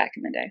 Not back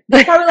in the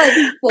day. Probably like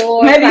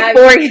 4 maybe 5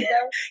 4 years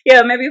ago.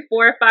 Yeah, maybe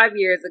 4 or 5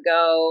 years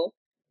ago.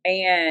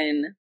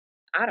 And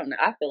I don't know.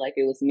 I feel like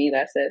it was me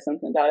that said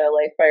something about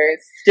LA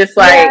first. Just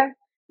like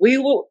we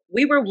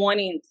were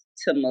wanting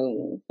to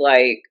move.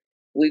 Like,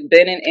 we've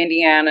been in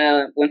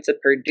Indiana, went to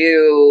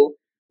Purdue.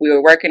 We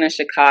were working in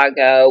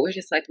Chicago. We're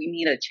just like, we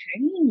need a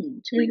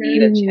change. We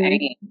need a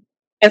change.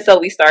 And so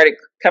we started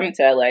coming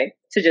to LA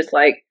to just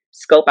like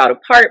scope out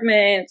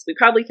apartments. We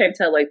probably came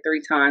to LA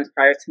 3 times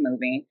prior to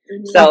moving.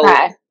 So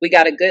we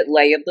got a good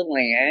lay of the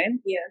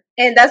land. Yeah.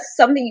 And that's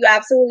something you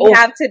absolutely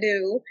have to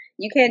do.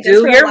 You can't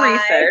just do your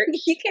research.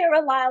 You can't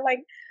rely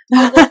like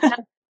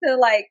to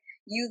like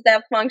use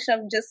that function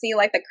of just seeing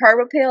like the curb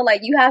appeal.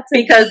 Like you have to,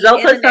 because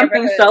they'll put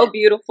something so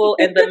beautiful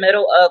in the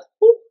middle of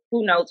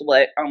who knows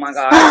what. Oh my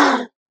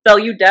God. So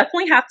you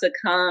definitely have to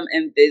come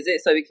and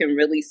visit so you can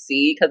really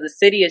see, because the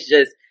city is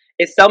just,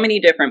 it's so many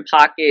different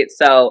pockets.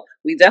 So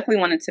we definitely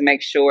wanted to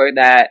make sure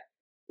that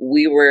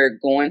we were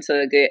going to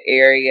a good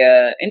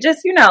area, and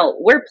just,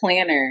 we're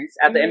planners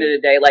at the end of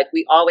the day. Like,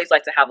 we always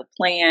like to have a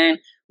plan.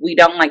 We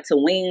don't like to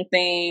wing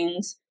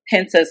things.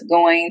 Hence us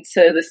going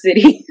to the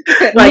city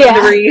like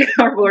 3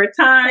 or 4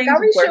 times. Like,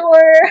 are we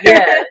sure?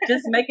 Yeah,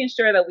 just making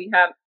sure that we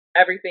have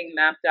everything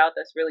mapped out.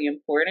 That's really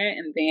important.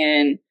 And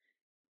then,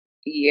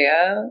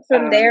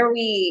 from there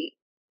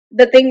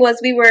the thing was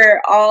we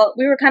were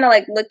kind of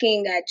like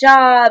looking at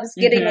jobs,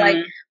 getting like,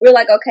 we were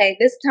like, okay,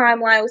 this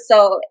timeline.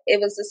 So it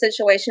was a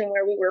situation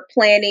where we were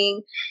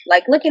planning,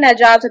 like looking at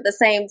jobs at the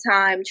same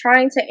time,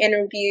 trying to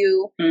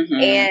interview,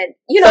 and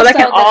so they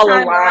can all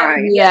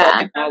align.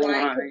 Yeah, the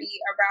timeline could be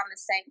around the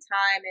same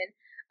time.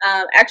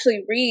 And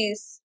actually,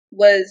 Reese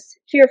was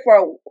here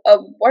for a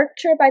work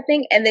trip, I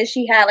think, and then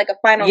she had like a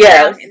final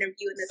round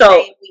interview in the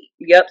same week.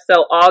 Yep.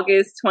 So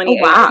August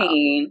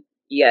 2018. Wow.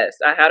 Yes,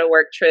 I had a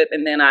work trip,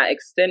 and then I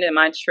extended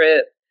my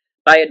trip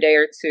by a day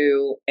or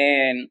two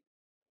and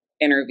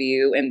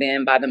interview. And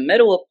then by the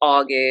middle of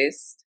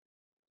August,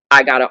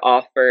 I got an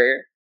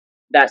offer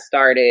that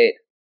started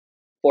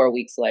 4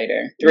 weeks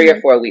later, 3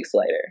 or 4 weeks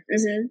later.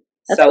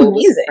 That's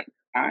amazing.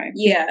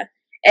 Yeah.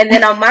 And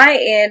then on my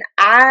end,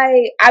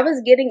 I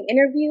was getting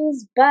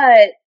interviews,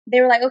 but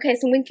they were like, okay,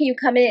 so when can you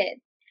come in?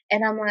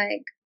 And I'm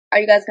like, are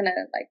you guys gonna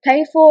like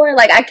pay for?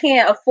 Like, I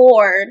can't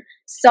afford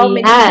so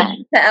many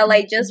trips to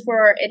LA just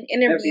for an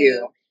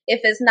interview.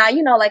 If it's not,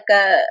 like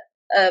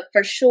a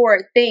for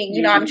sure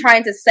thing. I'm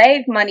trying to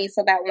save money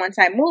so that once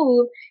I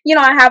move,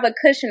 I have a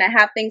cushion, I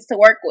have things to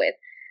work with.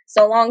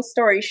 So long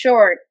story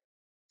short,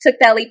 took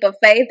that leap of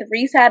faith.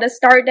 Reese had a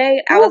start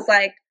date. I was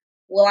like,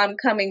 well, I'm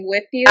coming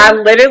with you. I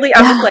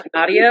was like,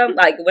 Nadia,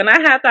 like when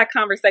I had that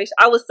conversation,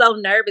 I was so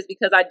nervous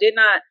because I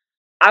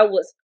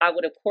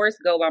would of course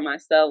go by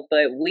myself,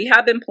 but we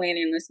have been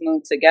planning this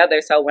move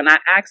together. So when I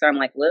asked her, I'm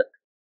like, look,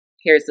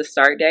 here's the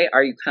start date.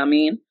 Are you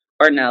coming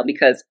or no?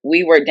 Because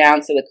we were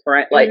down to the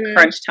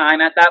crunch time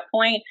at that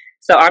point.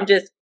 So I'm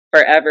just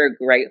forever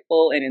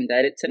grateful and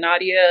indebted to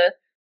Nadia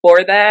for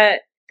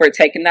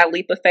taking that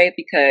leap of faith,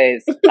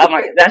 because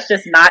that's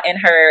just not in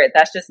her.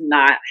 That's just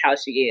not how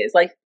she is.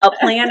 Like a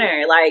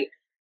planner, like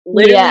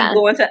literally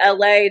going to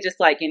LA, just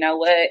like, you know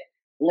what?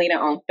 Leaning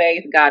on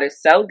faith. God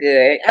is so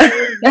good.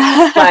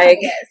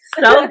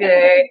 So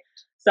good.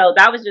 So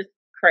that was just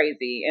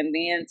crazy. And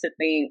then to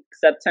think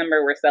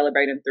September, we're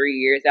celebrating 3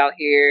 years out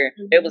here.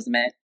 It was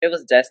meant. It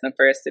was destined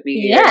for us to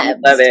be here. Yeah,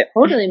 love it.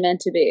 Totally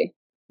meant to be.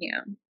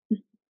 Yeah.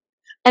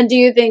 And do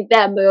you think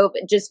that move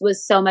just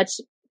was so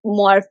much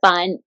more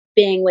fun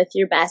being with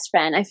your best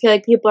friend? I feel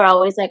like people are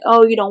always like,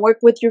 oh, you don't work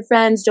with your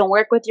friends, don't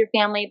work with your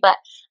family. But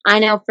I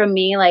know for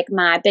me, like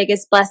my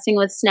biggest blessing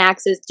with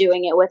Snacks is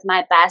doing it with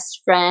my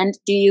best friend.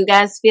 Do you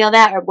guys feel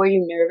that? Or were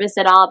you nervous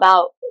at all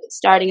about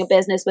starting a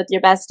business with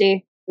your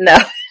bestie? No.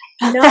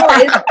 No,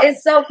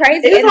 it's so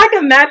crazy. It's like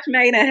a match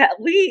made in hell.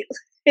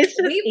 It's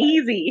just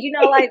easy.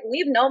 Like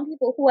we've known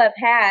people who have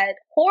had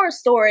horror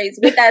stories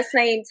with that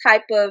same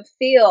type of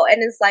feel.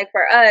 And it's like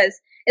for us,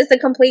 it's the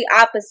complete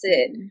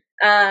opposite.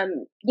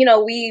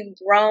 We've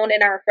grown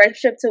in our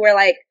friendship to where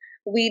like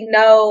we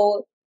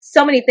know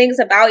so many things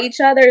about each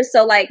other.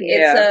 So like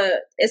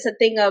it's a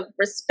thing of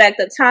respect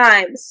of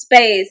time,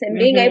 space, and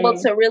being able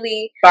to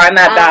really find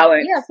that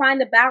balance. Find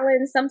the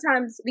balance.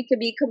 Sometimes we could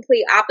be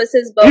complete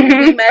opposites, but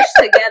we mesh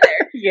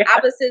together.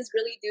 Opposites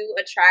really do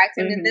attract.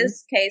 And in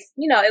this case,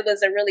 it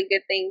was a really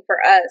good thing for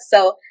us.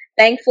 So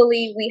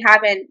thankfully, we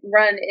haven't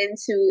run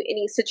into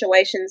any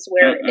situations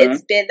where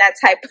it's been that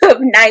type of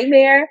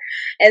nightmare.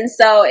 And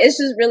so it's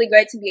just really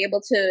great to be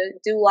able to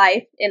do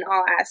life in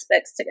all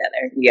aspects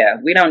together. Yeah,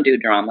 we don't do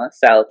drama,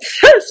 so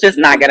it's just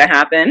not going to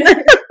happen.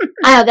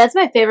 I know, that's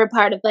my favorite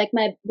part of like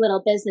my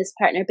little business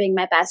partner being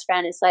my best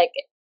friend is like,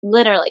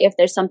 literally, if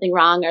there's something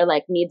wrong or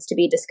like needs to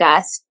be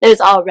discussed,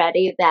 there's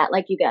already that,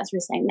 like you guys were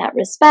saying, that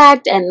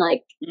respect and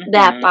like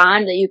that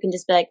bond that you can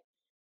just be like,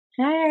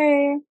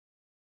 hey.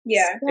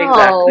 Yeah,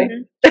 exactly.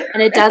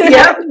 And it doesn't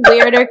get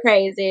weird or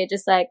crazy.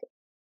 Just like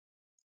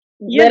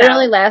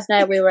literally last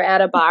night we were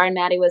at a bar and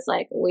Maddie was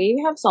like,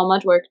 we have so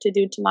much work to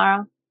do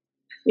tomorrow.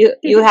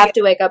 You have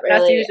to wake up early.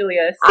 That's usually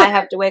us. I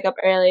have to wake up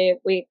early.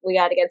 We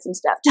got to get some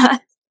stuff done.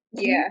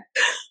 Yeah.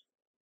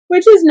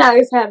 Which is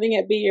nice having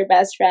it be your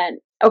best friend.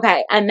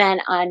 Okay, and then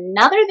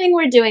another thing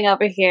we're doing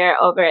over here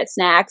over at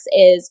Snacks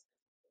is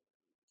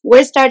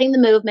we're starting the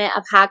movement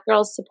of hot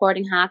girls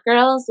supporting hot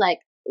girls. Like,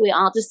 we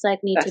all just like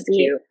need to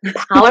be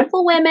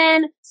powerful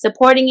women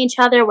supporting each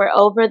other. We're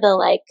over the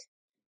like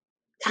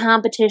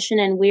competition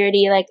and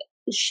weirdy, like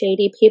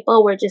shady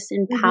people. We're just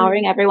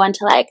empowering everyone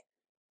to like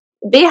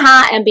be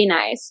hot and be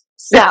nice.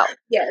 So,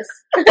 yes.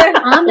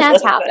 On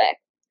that topic,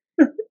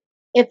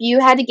 if you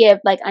had to give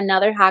like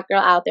another hot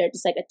girl out there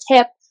just like a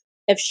tip,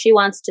 if she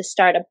wants to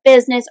start a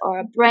business or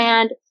a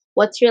brand,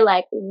 what's your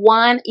like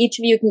one, each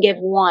of you can give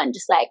one,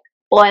 just like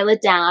boil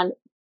it down.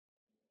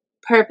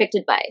 Perfect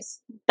advice.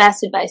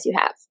 Best advice you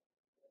have.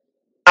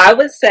 I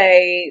would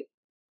say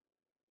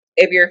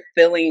if you're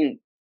feeling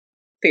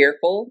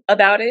fearful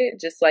about it.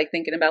 Just like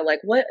thinking about like,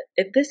 what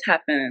if this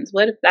happens?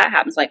 What if that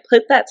happens? Like,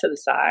 put that to the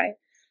side.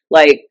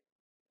 Like,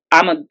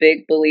 I'm a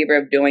big believer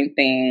of doing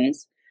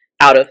things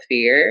out of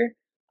fear.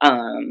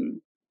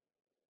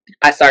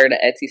 I started an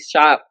Etsy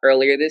shop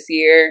earlier this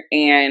year,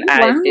 and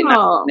I did not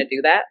want to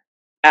do that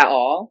at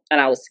all,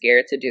 and I was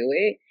scared to do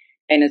it.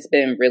 And it's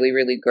been really,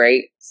 really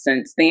great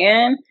since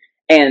then.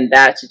 And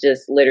that's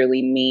just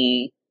literally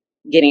me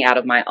getting out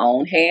of my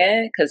own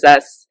head, because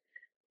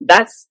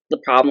that's the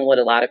problem with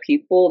a lot of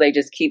people. They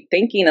just keep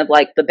thinking of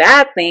like the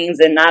bad things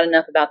and not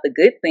enough about the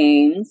good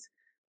things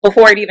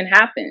before it even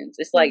happens.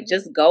 It's like,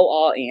 just go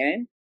all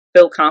in,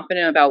 feel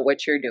confident about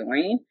what you're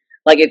doing.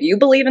 Like, if you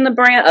believe in the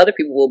brand, other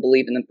people will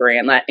believe in the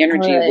brand. That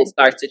energy will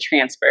start to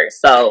transfer.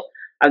 So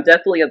I'm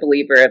definitely a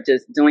believer of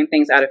just doing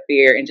things out of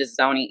fear and just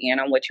zoning in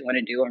on what you want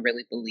to do and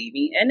really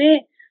believing in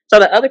it so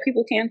that other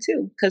people can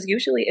too. Because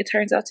usually it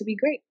turns out to be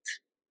great.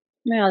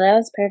 Wow, that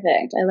was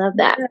perfect. I love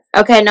that.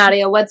 Okay,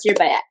 Nadia, what's your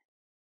bet?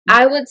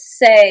 I would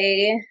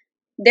say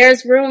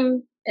there's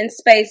room and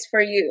space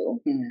for you.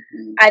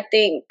 Mm-hmm. I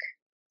think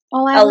a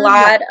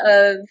lot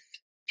of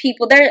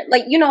people, they're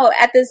like, you know,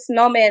 at this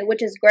moment,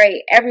 which is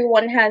great,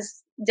 everyone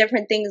has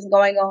different things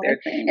going on.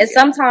 And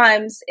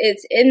sometimes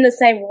it's in the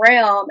same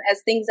realm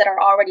as things that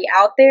are already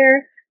out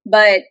there,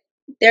 but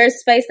there's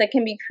space that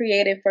can be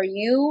created for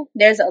you.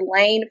 There's a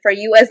lane for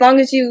you. As long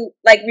as you,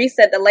 like Reese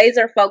said, the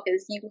laser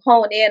focus, you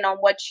hone in on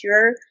what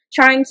you're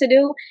trying to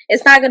do.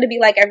 It's not going to be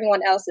like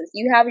everyone else's.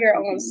 You have your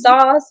own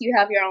sauce. You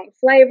have your own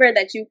flavor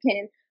that you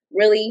can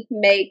really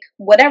make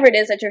whatever it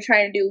is that you're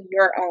trying to do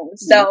your own.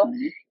 So,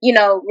 you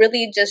know,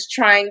 really just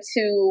trying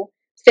to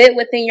fit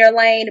within your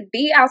lane,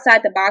 be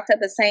outside the box at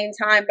the same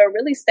time, but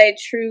really stay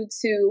true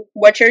to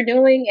what you're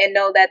doing and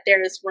know that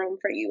there is room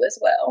for you as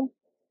well.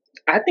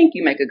 I think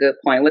you make a good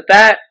point with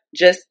that.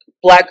 Just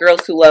Black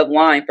Girls Who Love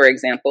Wine, for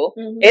example.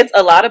 It's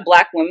a lot of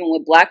Black women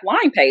with Black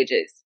wine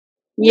pages.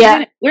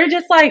 Yeah. We're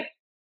just like,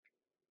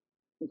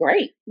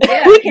 great.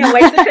 Yeah. We can't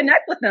wait to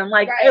connect with them.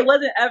 Like, It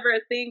wasn't ever a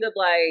thing of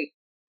like,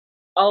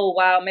 oh,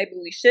 wow, maybe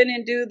we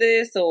shouldn't do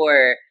this,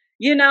 or,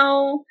 you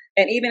know,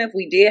 and even if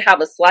we did have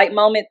a slight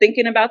moment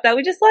thinking about that,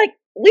 we just like,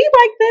 we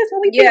like this,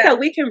 and we think that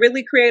we can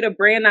really create a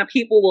brand that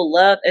people will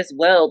love as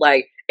well.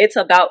 Like, it's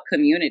about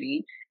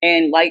community.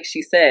 And like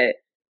she said,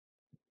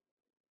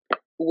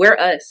 we're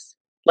us.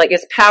 Like,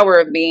 it's power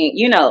of being,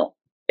 you know,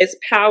 it's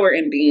power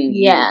in being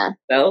you.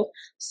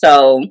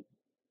 So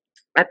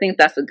I think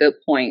that's a good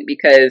point,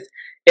 because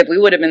if we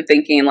would have been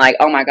thinking like,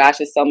 oh my gosh,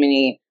 there's so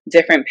many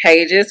different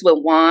pages with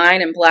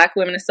wine and Black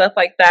women and stuff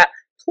like that,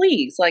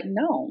 please, like,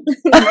 no.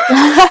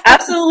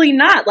 Absolutely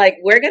not. Like,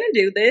 we're going to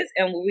do this,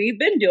 and we've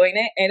been doing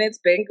it, and it's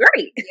been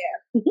great.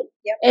 Yeah.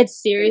 Yep. It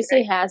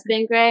seriously has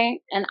been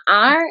great. And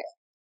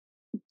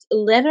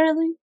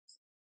literally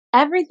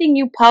everything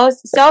you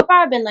post so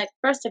far, I've been like,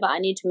 first of all, I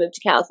need to move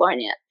to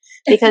California,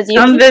 because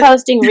you keep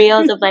posting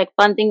reels of like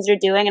fun things you're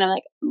doing, and I'm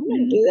like, I'm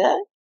going to do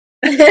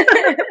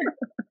that.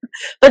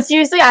 But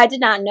seriously, I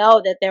did not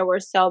know that there were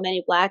so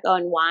many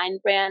Black-owned wine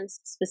brands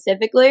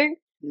specifically.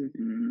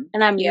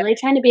 And I'm really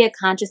trying to be a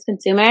conscious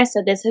consumer,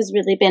 so this has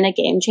really been a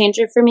game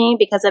changer for me,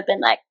 because I've been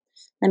like,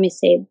 let me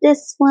save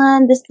this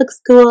one. This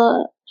looks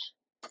cool.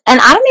 And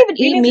I don't even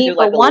eat meat,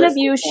 but one of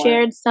you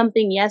shared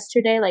something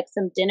yesterday, like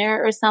some dinner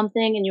or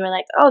something, and you were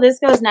like, oh, this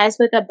goes nice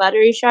with a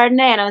buttery Chardonnay.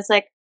 And I was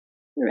like,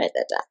 let me write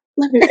that down.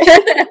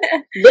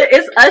 But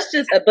it's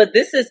us but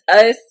this is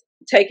us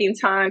taking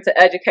time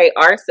to educate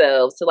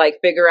ourselves, to like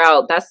figure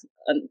out. That's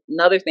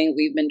another thing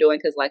we've been doing,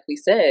 because like we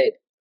said,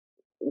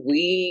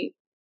 we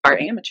are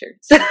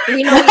amateurs.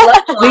 We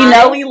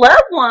know we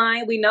love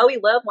wine. We know we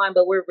love wine,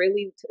 but we're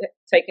really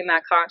taking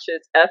that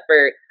conscious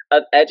effort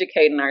of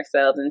educating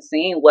ourselves and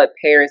seeing what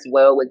pairs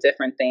well with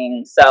different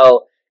things.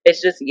 So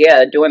it's just,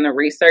 doing the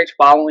research,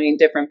 following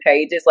different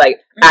pages, like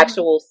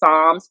actual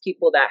Psalms,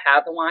 people that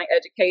have the wine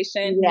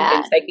education,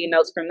 and taking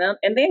notes from them.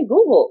 And then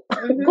Google.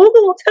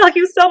 Google will tell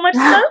you so much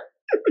stuff.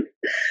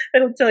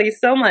 It'll tell you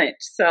so much.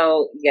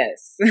 So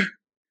yes,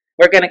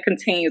 we're going to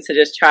continue to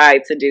just try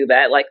to do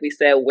that. Like we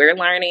said, we're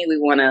learning. We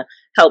want to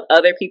help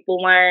other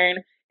people learn.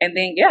 And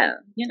then,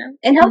 you know.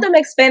 And help them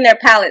expand their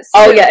palates.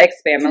 Too. Oh, yeah,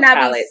 expand their palates.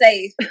 To not be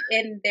safe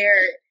in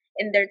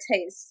their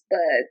taste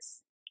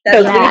buds.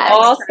 Because we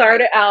all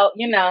started out,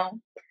 you know,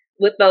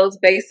 with those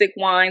basic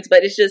wines,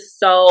 but it's just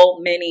so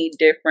many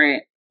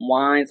different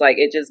wines. Like,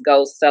 it just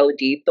goes so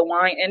deep, the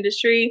wine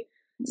industry.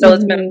 So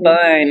it's been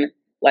fun,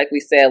 like we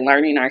said,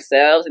 learning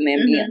ourselves, and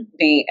then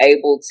being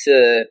able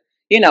to,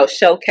 you know,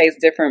 showcase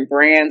different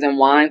brands and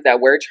wines that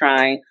we're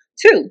trying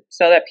too,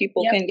 so that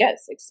people can,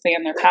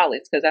 expand their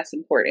palates, because that's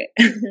important.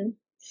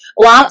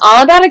 Well, I'm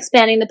all about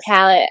expanding the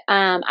palate.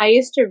 I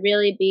used to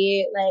really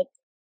be like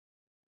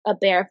a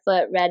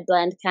barefoot red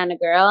blend kind of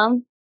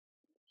girl.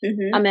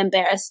 I'm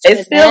embarrassed to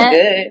admit. Still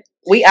good.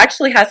 We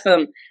actually have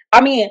some,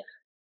 I mean,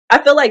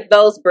 I feel like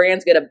those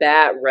brands get a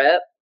bad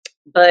rep,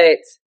 but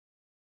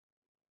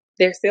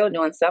they're still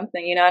doing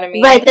something, you know what I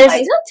mean? Right, they're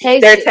like, still tasty.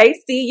 They're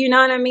tasty, you know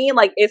what I mean?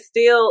 Like, it's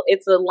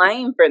a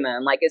lane for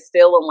them. Like, it's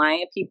still a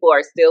lane. People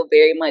are still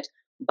very much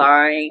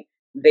buying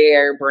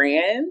their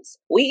brands.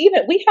 We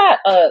had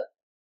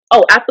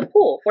at the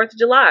pool, 4th of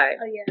July.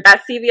 Oh yeah.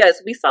 At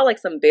CVS, we saw like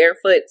some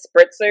barefoot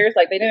spritzers.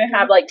 Like they didn't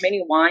have like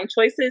many wine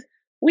choices.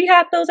 We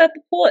had those at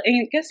the pool,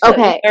 and guess what?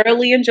 Okay. We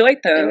thoroughly enjoyed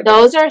them.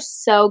 Those are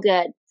so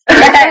good.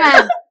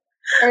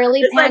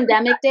 Early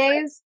pandemic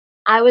days,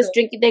 I was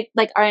drinking, they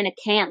like are in a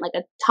can, like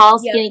a tall,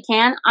 skinny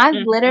can. I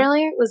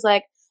literally was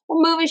like,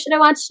 what movie should I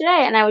watch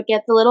today? And I would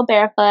get the little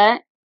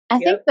Barefoot. I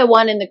think the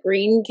one in the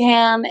green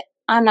can,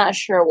 I'm not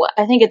sure what.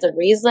 I think it's a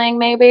Riesling,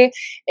 maybe.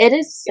 It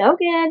is so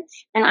good.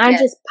 And I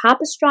just pop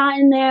a straw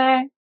in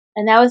there.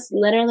 And that was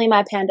literally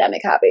my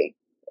pandemic hobby,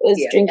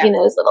 was drinking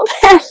those little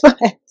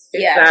Barefoots.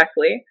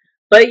 Exactly.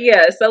 But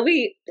yeah, so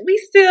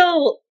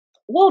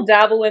we'll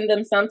dabble in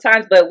them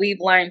sometimes, but we've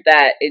learned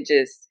that it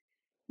just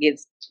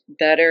gets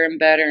better and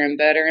better and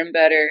better and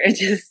better. It's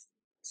just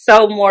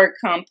so more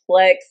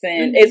complex,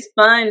 and it's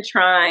fun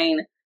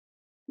trying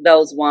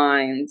those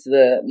wines,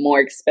 the more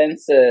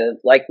expensive,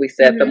 like we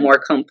said, the more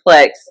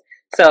complex.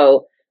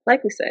 So,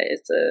 like we said,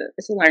 it's a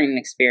learning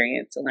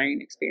experience,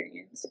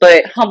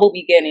 But humble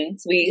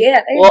beginnings.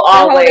 We'll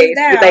always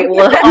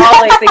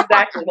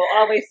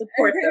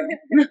support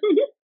them.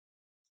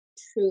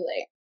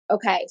 Truly.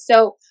 Okay,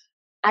 so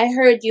I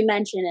heard you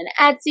mention an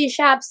Etsy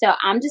shop, so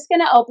I'm just going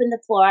to open the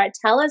floor.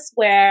 Tell us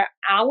where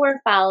our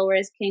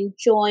followers can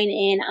join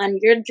in on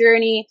your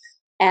journey,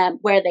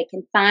 where they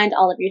can find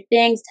all of your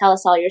things. Tell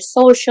us all your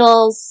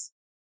socials.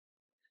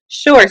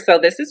 Sure. So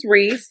this is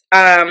Reese.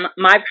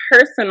 My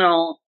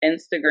personal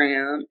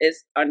Instagram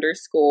is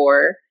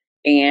 _AnRee,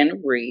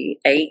 ANREE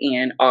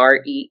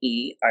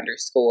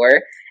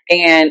 _.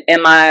 And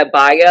in my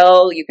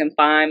bio, you can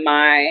find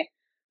my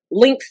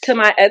links to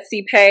my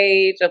Etsy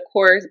page, of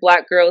course,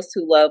 Black Girls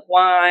Who Love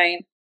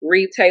Wine,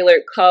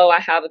 Retailered Co. I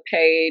have a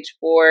page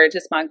for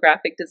just my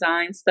graphic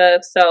design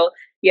stuff. So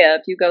yeah,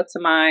 if you go to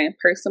my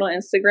personal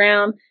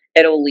Instagram,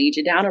 it'll lead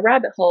you down a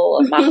rabbit hole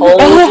of my whole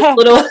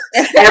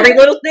every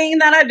little thing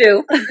that I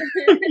do.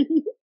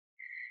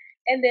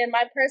 And then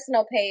my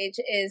personal page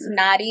is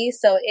Naudie,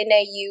 so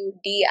NAUDIEEE.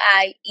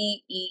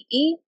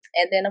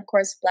 And then, of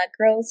course, Black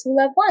Girls Who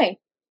Love Wine.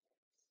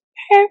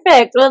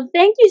 Perfect. Well,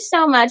 thank you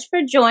so much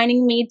for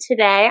joining me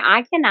today.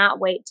 I cannot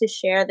wait to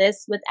share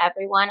this with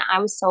everyone. I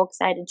was so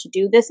excited to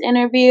do this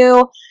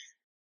interview.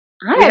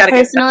 I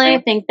personally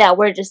think that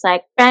we're just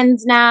like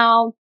friends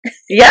now.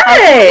 Yes. I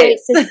can't wait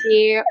to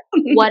see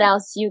what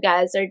else you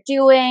guys are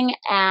doing,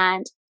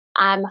 and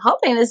I'm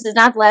hoping this is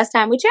not the last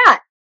time we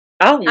chat.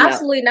 Oh, no.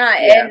 Absolutely not.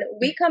 Yeah. And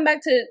we come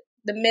back to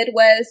the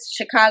Midwest,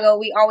 Chicago.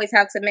 We always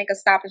have to make a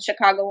stop in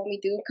Chicago when we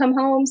do come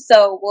home.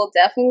 So we'll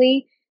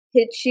definitely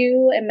hit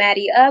you and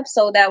Maddie up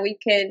so that we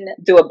can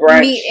do a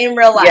brunch, meet in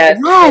real life.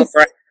 Yes.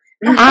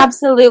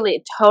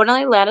 Absolutely.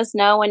 Totally let us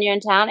know when you're in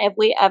town. If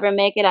we ever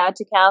make it out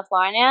to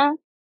California,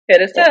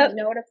 hit us up. You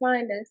know where to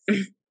find us.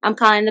 I'm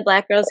calling the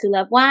Black Girls Who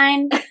Love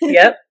Wine.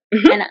 Yep.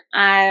 And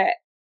I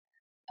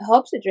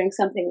hope to drink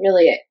something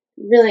really,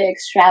 really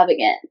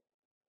extravagant.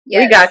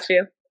 Yes. We got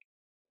you.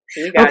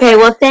 Okay,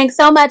 well, thanks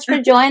so much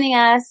for joining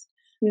us.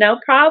 No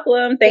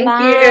problem. Thank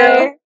Bye.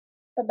 you.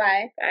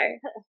 Bye-bye. Bye.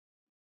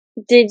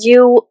 Did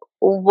you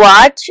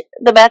watch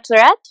The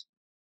Bachelorette?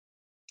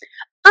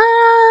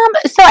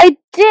 So I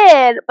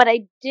did, but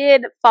I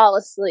did fall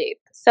asleep.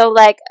 So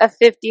like a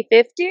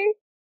 50-50.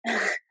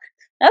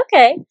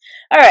 Okay.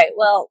 All right.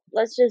 Well,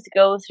 let's just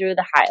go through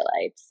the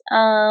highlights.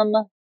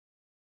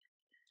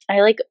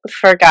 I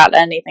forgot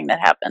anything that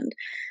happened.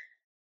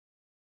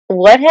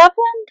 What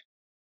happened?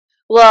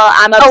 Well,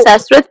 I'm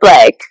obsessed with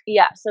Blake.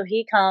 Yeah, so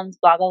he comes,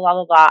 blah, blah, blah,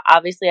 blah, blah.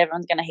 Obviously,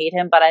 everyone's going to hate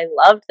him, but I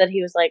loved that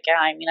he was like,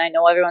 I mean, I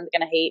know everyone's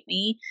going to hate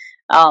me.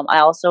 I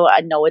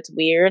know it's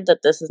weird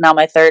that this is now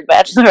my third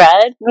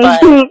Bachelorette,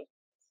 but...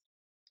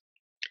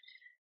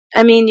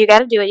 I mean, you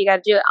got to do what you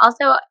got to do.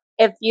 Also,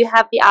 if you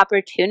have the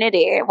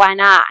opportunity, why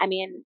not? I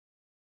mean...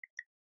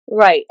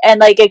 Right,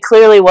 and it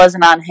clearly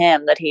wasn't on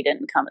him that he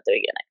didn't come at the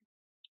beginning.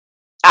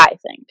 I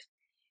think.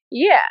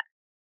 Yeah.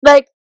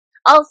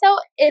 Also,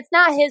 it's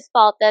not his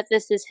fault that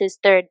this is his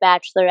third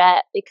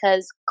Bachelorette,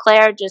 because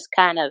Claire just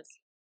kind of...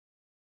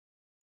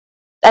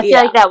 I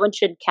feel like that one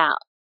should count.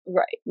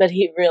 Right, but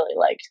he really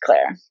liked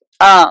Claire.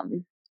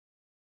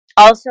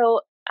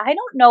 Also, I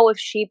don't know if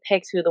she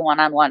picks who the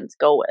one-on-ones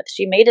go with.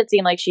 She made it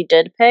seem like she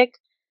did pick,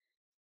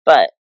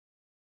 but...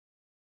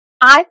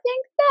 I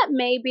think that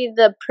maybe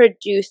the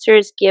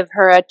producers give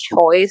her a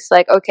choice,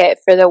 okay,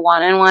 for the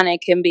one-on-one,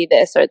 it can be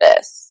this or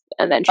this,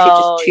 and then she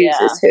just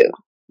chooses who,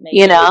 maybe.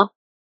 You know?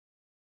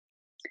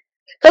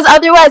 Because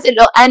otherwise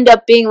it'll end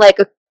up being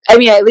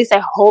at least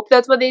I hope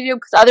that's what they do,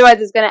 because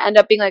otherwise it's going to end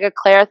up being a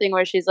Claire thing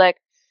where she's like,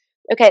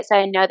 okay, so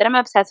I know that I'm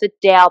obsessed with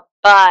Dale,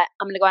 but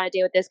I'm going to go on a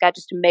date with this guy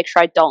just to make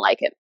sure I don't like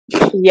him.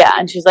 Yeah,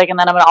 and she's like, and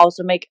then I'm going to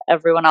also make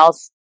everyone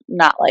else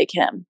not like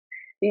him.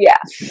 Yeah.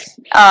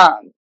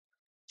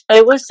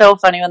 It was so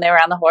funny when they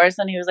were on the horse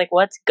and he was like,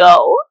 let's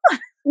go.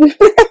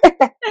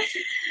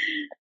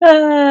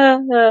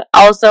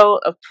 Also,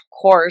 of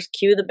course,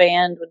 cue the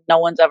band no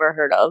one's ever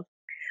heard of.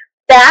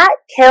 That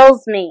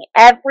kills me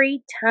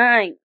every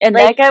time. And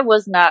that guy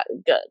was not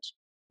good.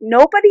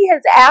 nobody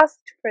has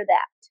asked for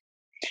that.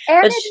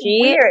 And But it's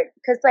weird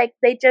because, like,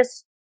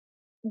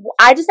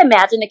 I just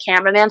imagine the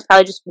cameraman's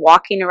probably just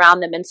walking around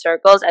them in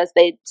circles as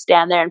they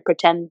stand there and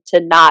pretend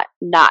to not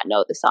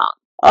know the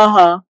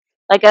song.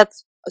 Like,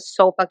 that's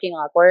so fucking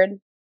awkward.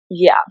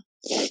 Yeah.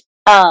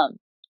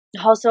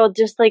 Also,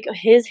 just like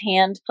his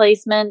hand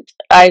placement,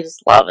 I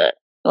just love it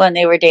when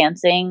they were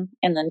dancing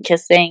and then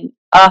kissing.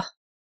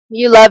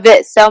 You love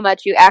it so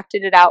much. You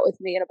acted it out with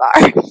me in a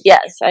bar.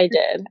 Yes, I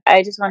did.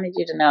 I just wanted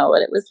you to know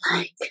what it was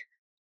like.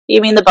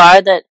 You mean the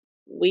bar that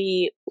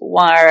we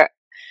were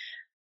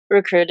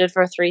recruited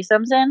for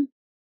threesomes in?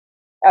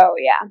 Oh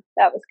yeah,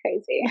 that was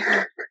crazy.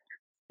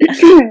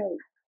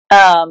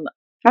 Oh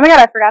my god,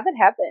 I forgot that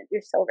happened.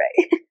 You're so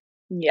right.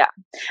 Yeah.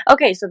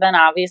 Okay, so then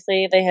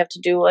obviously they have to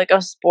do like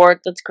a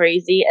sport that's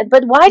crazy.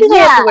 But why do they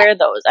have to wear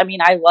those? I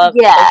mean, I love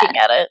looking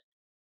at it.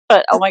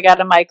 But oh my god,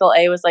 and Michael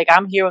A was like,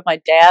 I'm here with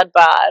my dad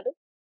bod.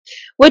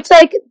 Which,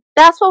 like,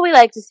 that's what we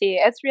like to see.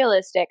 It's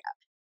realistic.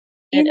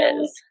 It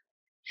is.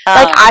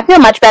 Like, I feel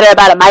much better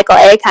about a Michael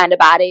A kind of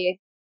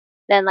body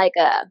than like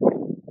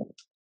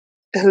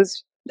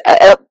who's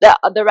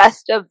the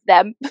rest of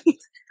them.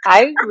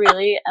 I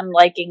really am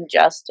liking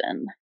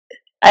Justin.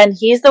 And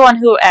he's the one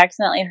who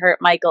accidentally hurt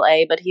Michael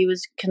A, but he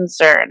was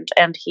concerned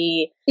and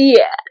he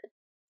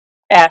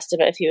asked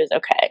him if he was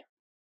okay.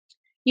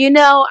 You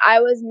know, I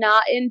was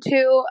not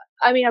into,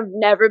 I mean, I've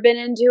never been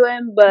into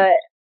him, but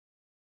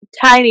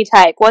Tiny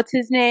Tyke, what's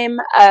his name?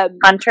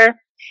 Hunter?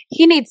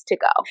 He needs to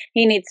go.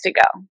 He needs to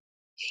go.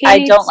 I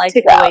don't like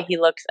the way he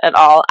looks at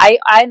all. I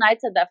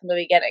said that from the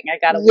beginning. I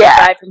got a weird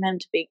vibe from him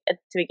to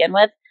begin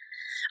with.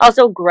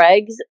 Also,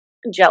 Greg's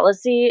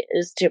jealousy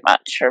is too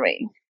much for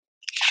me.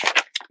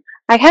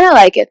 I kind of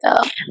like it,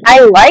 though.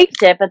 I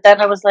liked it, but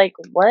then I was like,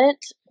 what?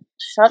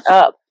 Shut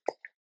up.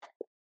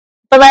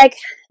 But, like,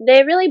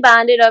 they really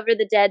bonded over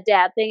the dead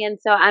dad thing, and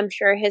so I'm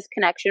sure his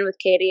connection with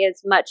Katie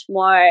is much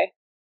more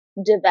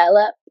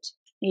developed.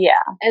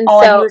 Yeah. And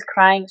and he was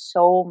crying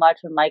so much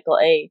when Michael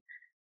A.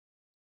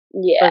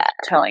 was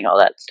telling all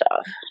that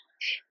stuff.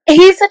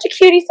 He's such a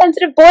cutie,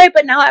 sensitive boy,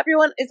 but now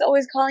everyone is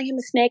always calling him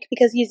a snake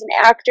because he's an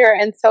actor,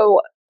 and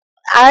so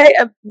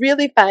I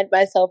really find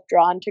myself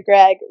drawn to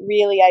Greg.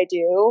 Really, I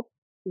do.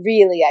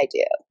 Really, I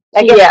do.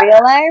 Like, in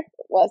real life,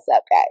 what's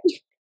up, guys?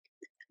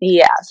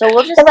 Yeah, so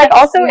we'll just like,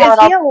 also, is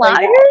he a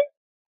liar?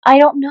 I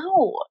don't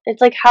know.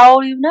 It's like,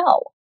 how do you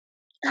know?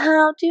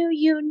 How do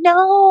you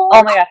know?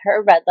 Oh my god,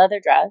 her red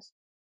leather dress.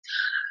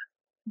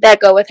 That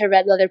go with her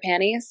red leather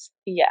panties?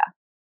 Yeah.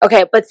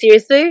 Okay, but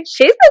seriously,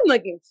 she's been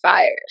looking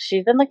fire.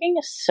 She's been looking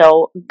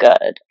so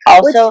good.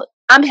 Also, which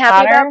I'm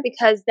happy about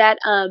because that,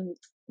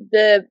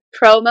 the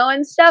promo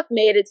and stuff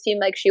made it seem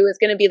like she was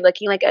going to be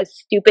looking like a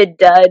stupid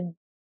dud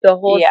the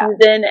whole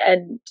season,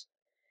 and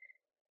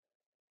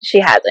she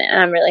hasn't, and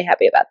I'm really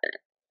happy about that.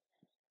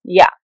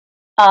 Yeah.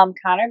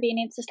 Connor B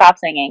needs to stop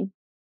singing.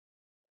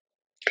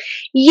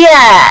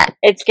 Yeah.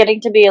 It's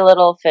getting to be a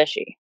little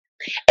fishy.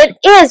 It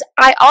is.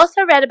 I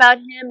also read about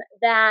him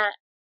that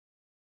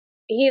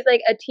he's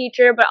like a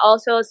teacher, but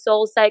also a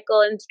soul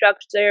cycle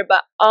instructor,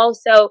 but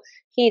also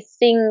he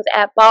sings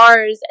at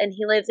bars, and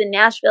he lives in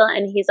Nashville,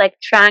 and he's like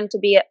trying to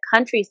be a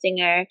country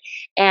singer,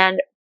 and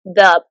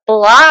the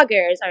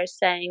bloggers are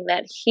saying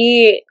that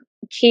he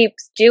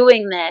keeps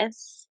doing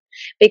this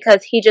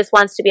because he just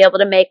wants to be able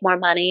to make more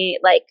money,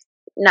 like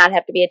not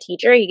have to be a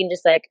teacher. He can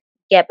just like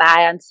get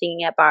by on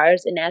singing at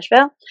bars in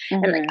Nashville.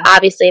 Mm-hmm. And like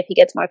obviously if he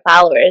gets more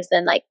followers,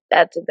 then like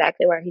that's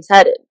exactly where he's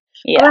headed.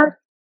 Yeah.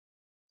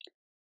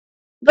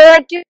 But I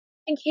do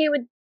think he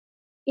would,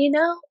 you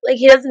know, like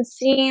he doesn't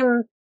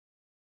seem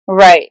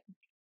right.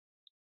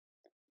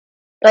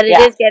 But it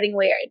is getting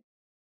weird.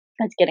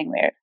 It's getting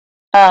weird.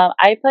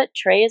 I put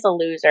Trey as a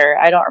loser.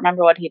 I don't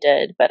remember what he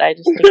did, but I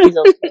just think he's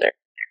a loser.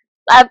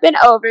 I've been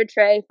over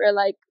Trey for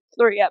like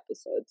 3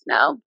 episodes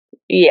now.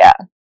 Yeah.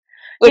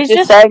 Which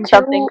is saying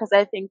something because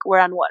I think we're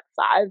on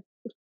 5?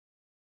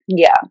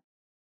 Yeah.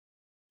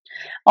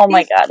 Oh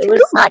my god, it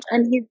was much,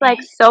 and he's like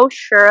so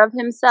sure of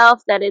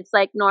himself that it's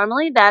like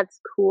normally that's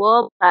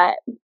cool, but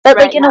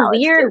like in a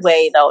weird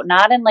way though,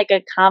 not in like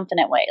a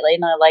confident way,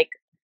 like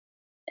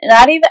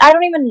not even. I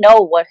don't even know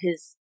what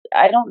his.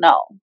 I don't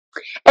know.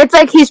 It's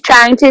like he's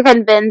trying to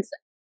convince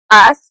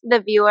us,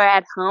 the viewer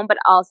at home, but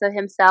also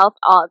himself,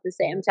 all at the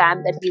same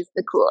time, that he's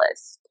the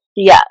coolest.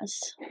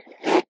 Yes,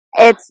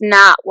 it's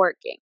not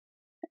working.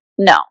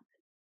 No.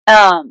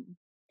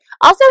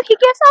 Also, he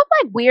gives off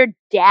like weird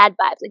dad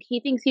vibes. Like he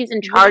thinks he's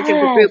in charge of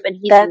the group, and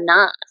he's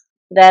not.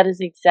 That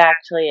is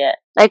exactly it.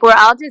 Like we're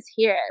all just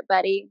here,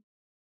 buddy.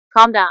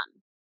 Calm down.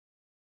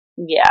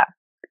 Yeah.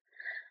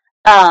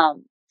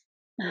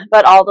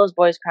 But all those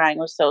boys crying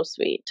was so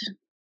sweet.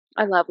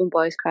 I love when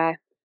boys cry.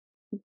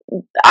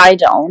 I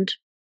don't,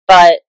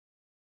 but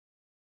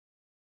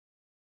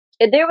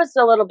there was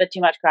a little bit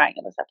too much crying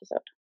in this episode.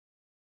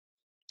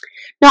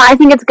 No, I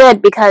think it's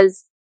good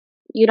because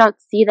you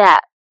don't see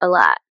that a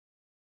lot.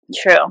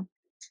 True.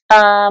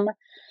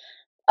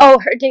 Oh,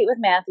 her date with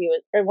Matthew,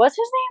 or what's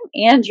his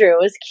name? Andrew,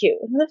 was cute.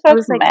 Who the fuck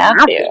was like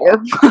Matthew?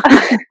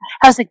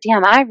 I was like,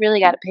 damn, I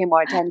really got to pay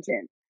more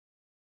attention.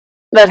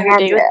 But her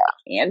date with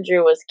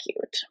Andrew was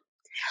cute.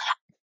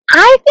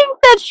 I think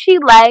that she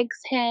likes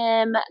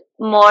him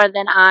more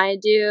than I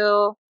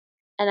do.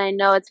 And I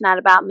know it's not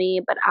about me,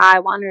 but I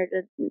want her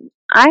to.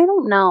 I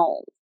don't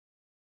know.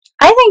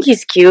 I think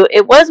he's cute.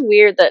 It was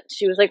weird that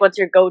she was like, "What's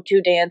your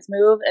go-to dance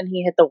move?" and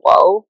he hit the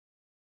whoa.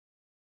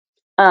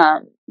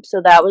 So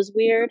that was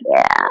weird.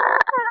 Yeah,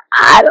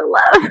 I don't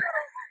love.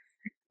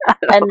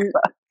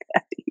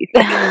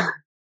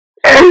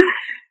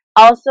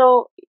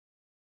 Also,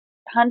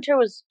 Hunter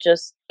was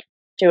just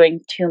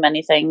doing too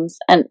many things,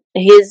 and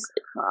his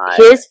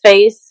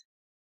face.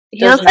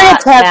 He looks like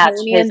a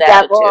Tasmanian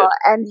devil,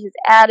 and his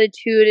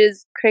attitude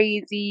is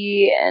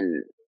crazy.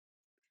 And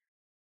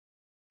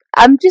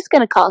I'm just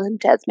gonna call him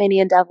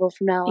Tasmanian Devil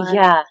from now on.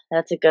 Yeah,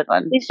 that's a good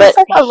one. He's just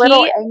like a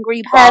little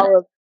angry ball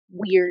of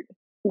weird.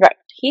 Right.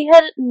 He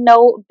had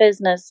no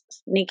business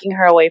sneaking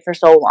her away for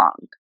so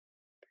long.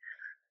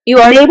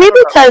 Maybe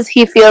because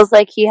he feels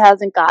like he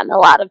hasn't gotten a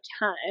lot of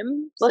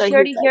time. Well, so he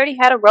already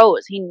had a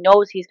rose. He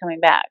knows he's coming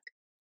back.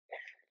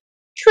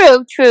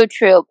 True.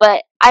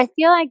 But I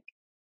feel like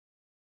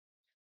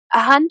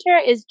Hunter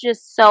is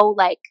just so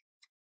like,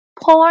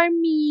 poor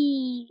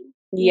me.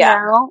 Yeah.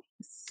 You know?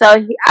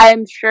 So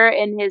I'm sure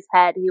in his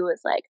head he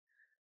was like,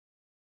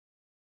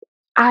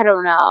 I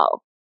don't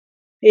know.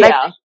 Yeah.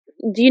 Like,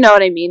 do you know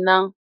what I mean,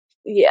 though?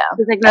 Yeah.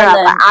 He's like, no,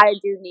 but I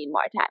do need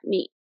more time.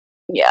 Me.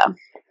 Yeah.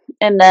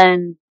 And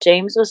then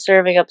James was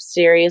serving up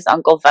serious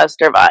Uncle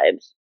Fester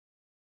vibes.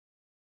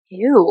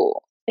 Ew.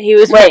 He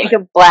was wearing a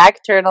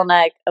black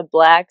turtleneck, a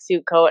black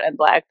suit coat, and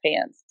black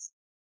pants.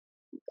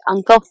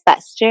 Uncle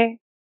Fester?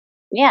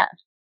 Yeah.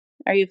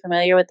 Are you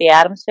familiar with the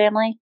Addams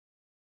Family?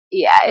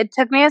 Yeah, it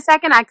took me a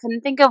second. I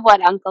couldn't think of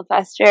what Uncle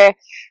Fester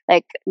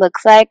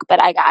looks like,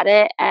 but I got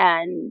it,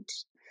 and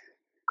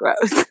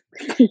gross.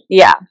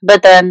 Yeah,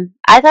 but then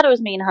I thought it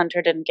was mean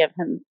Hunter didn't give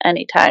him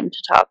any time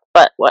to talk,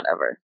 but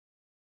whatever.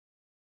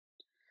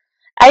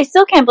 I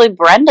still can't believe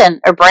Brandon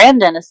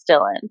is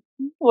still in.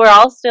 We're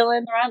all still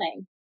in the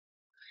running.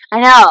 I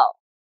know.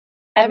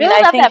 I mean,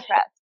 I think that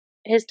press.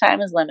 His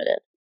time is limited.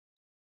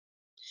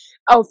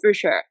 Oh, for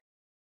sure.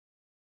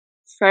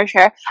 For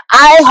sure.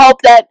 I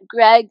hope that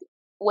Greg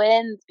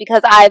wins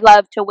because I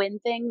love to win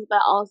things,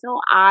 but also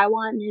I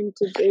want him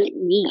to date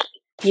me.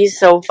 He's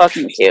so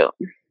fucking cute.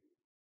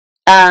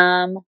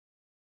 And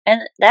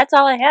that's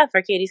all I have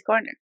for Katie's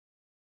Corner.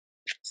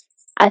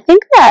 I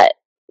think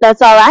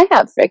that's all I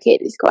have for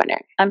Katie's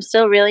Corner. I'm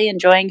still really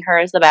enjoying her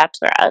as the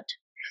Bachelorette.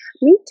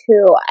 Me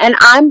too. And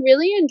I'm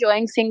really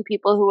enjoying seeing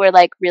people who were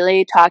like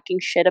really talking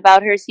shit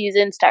about her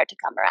season start to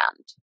come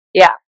around.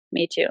 Yeah,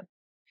 me too.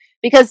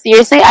 Because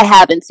seriously, I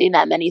haven't seen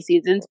that many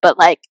seasons, but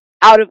like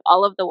out of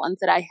all of the ones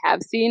that I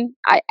have seen,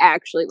 I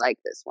actually like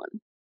this one.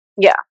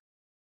 Yeah.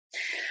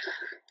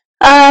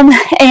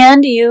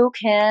 And you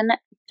can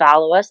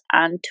follow us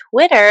on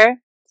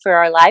Twitter for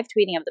our live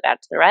tweeting of The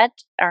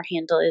Bachelorette. Our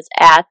handle is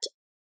at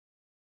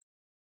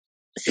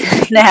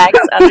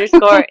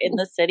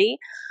snacks_in-the-city.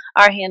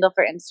 Our handle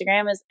for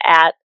Instagram is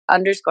at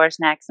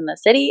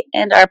 _snacks-in-the-city.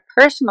 And our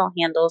personal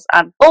handles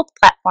on both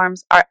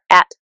platforms are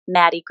at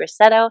Maddie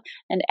Grissetto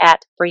and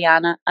at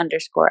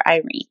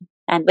Brianna_Irene.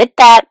 And with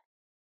that,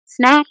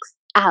 snacks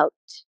out.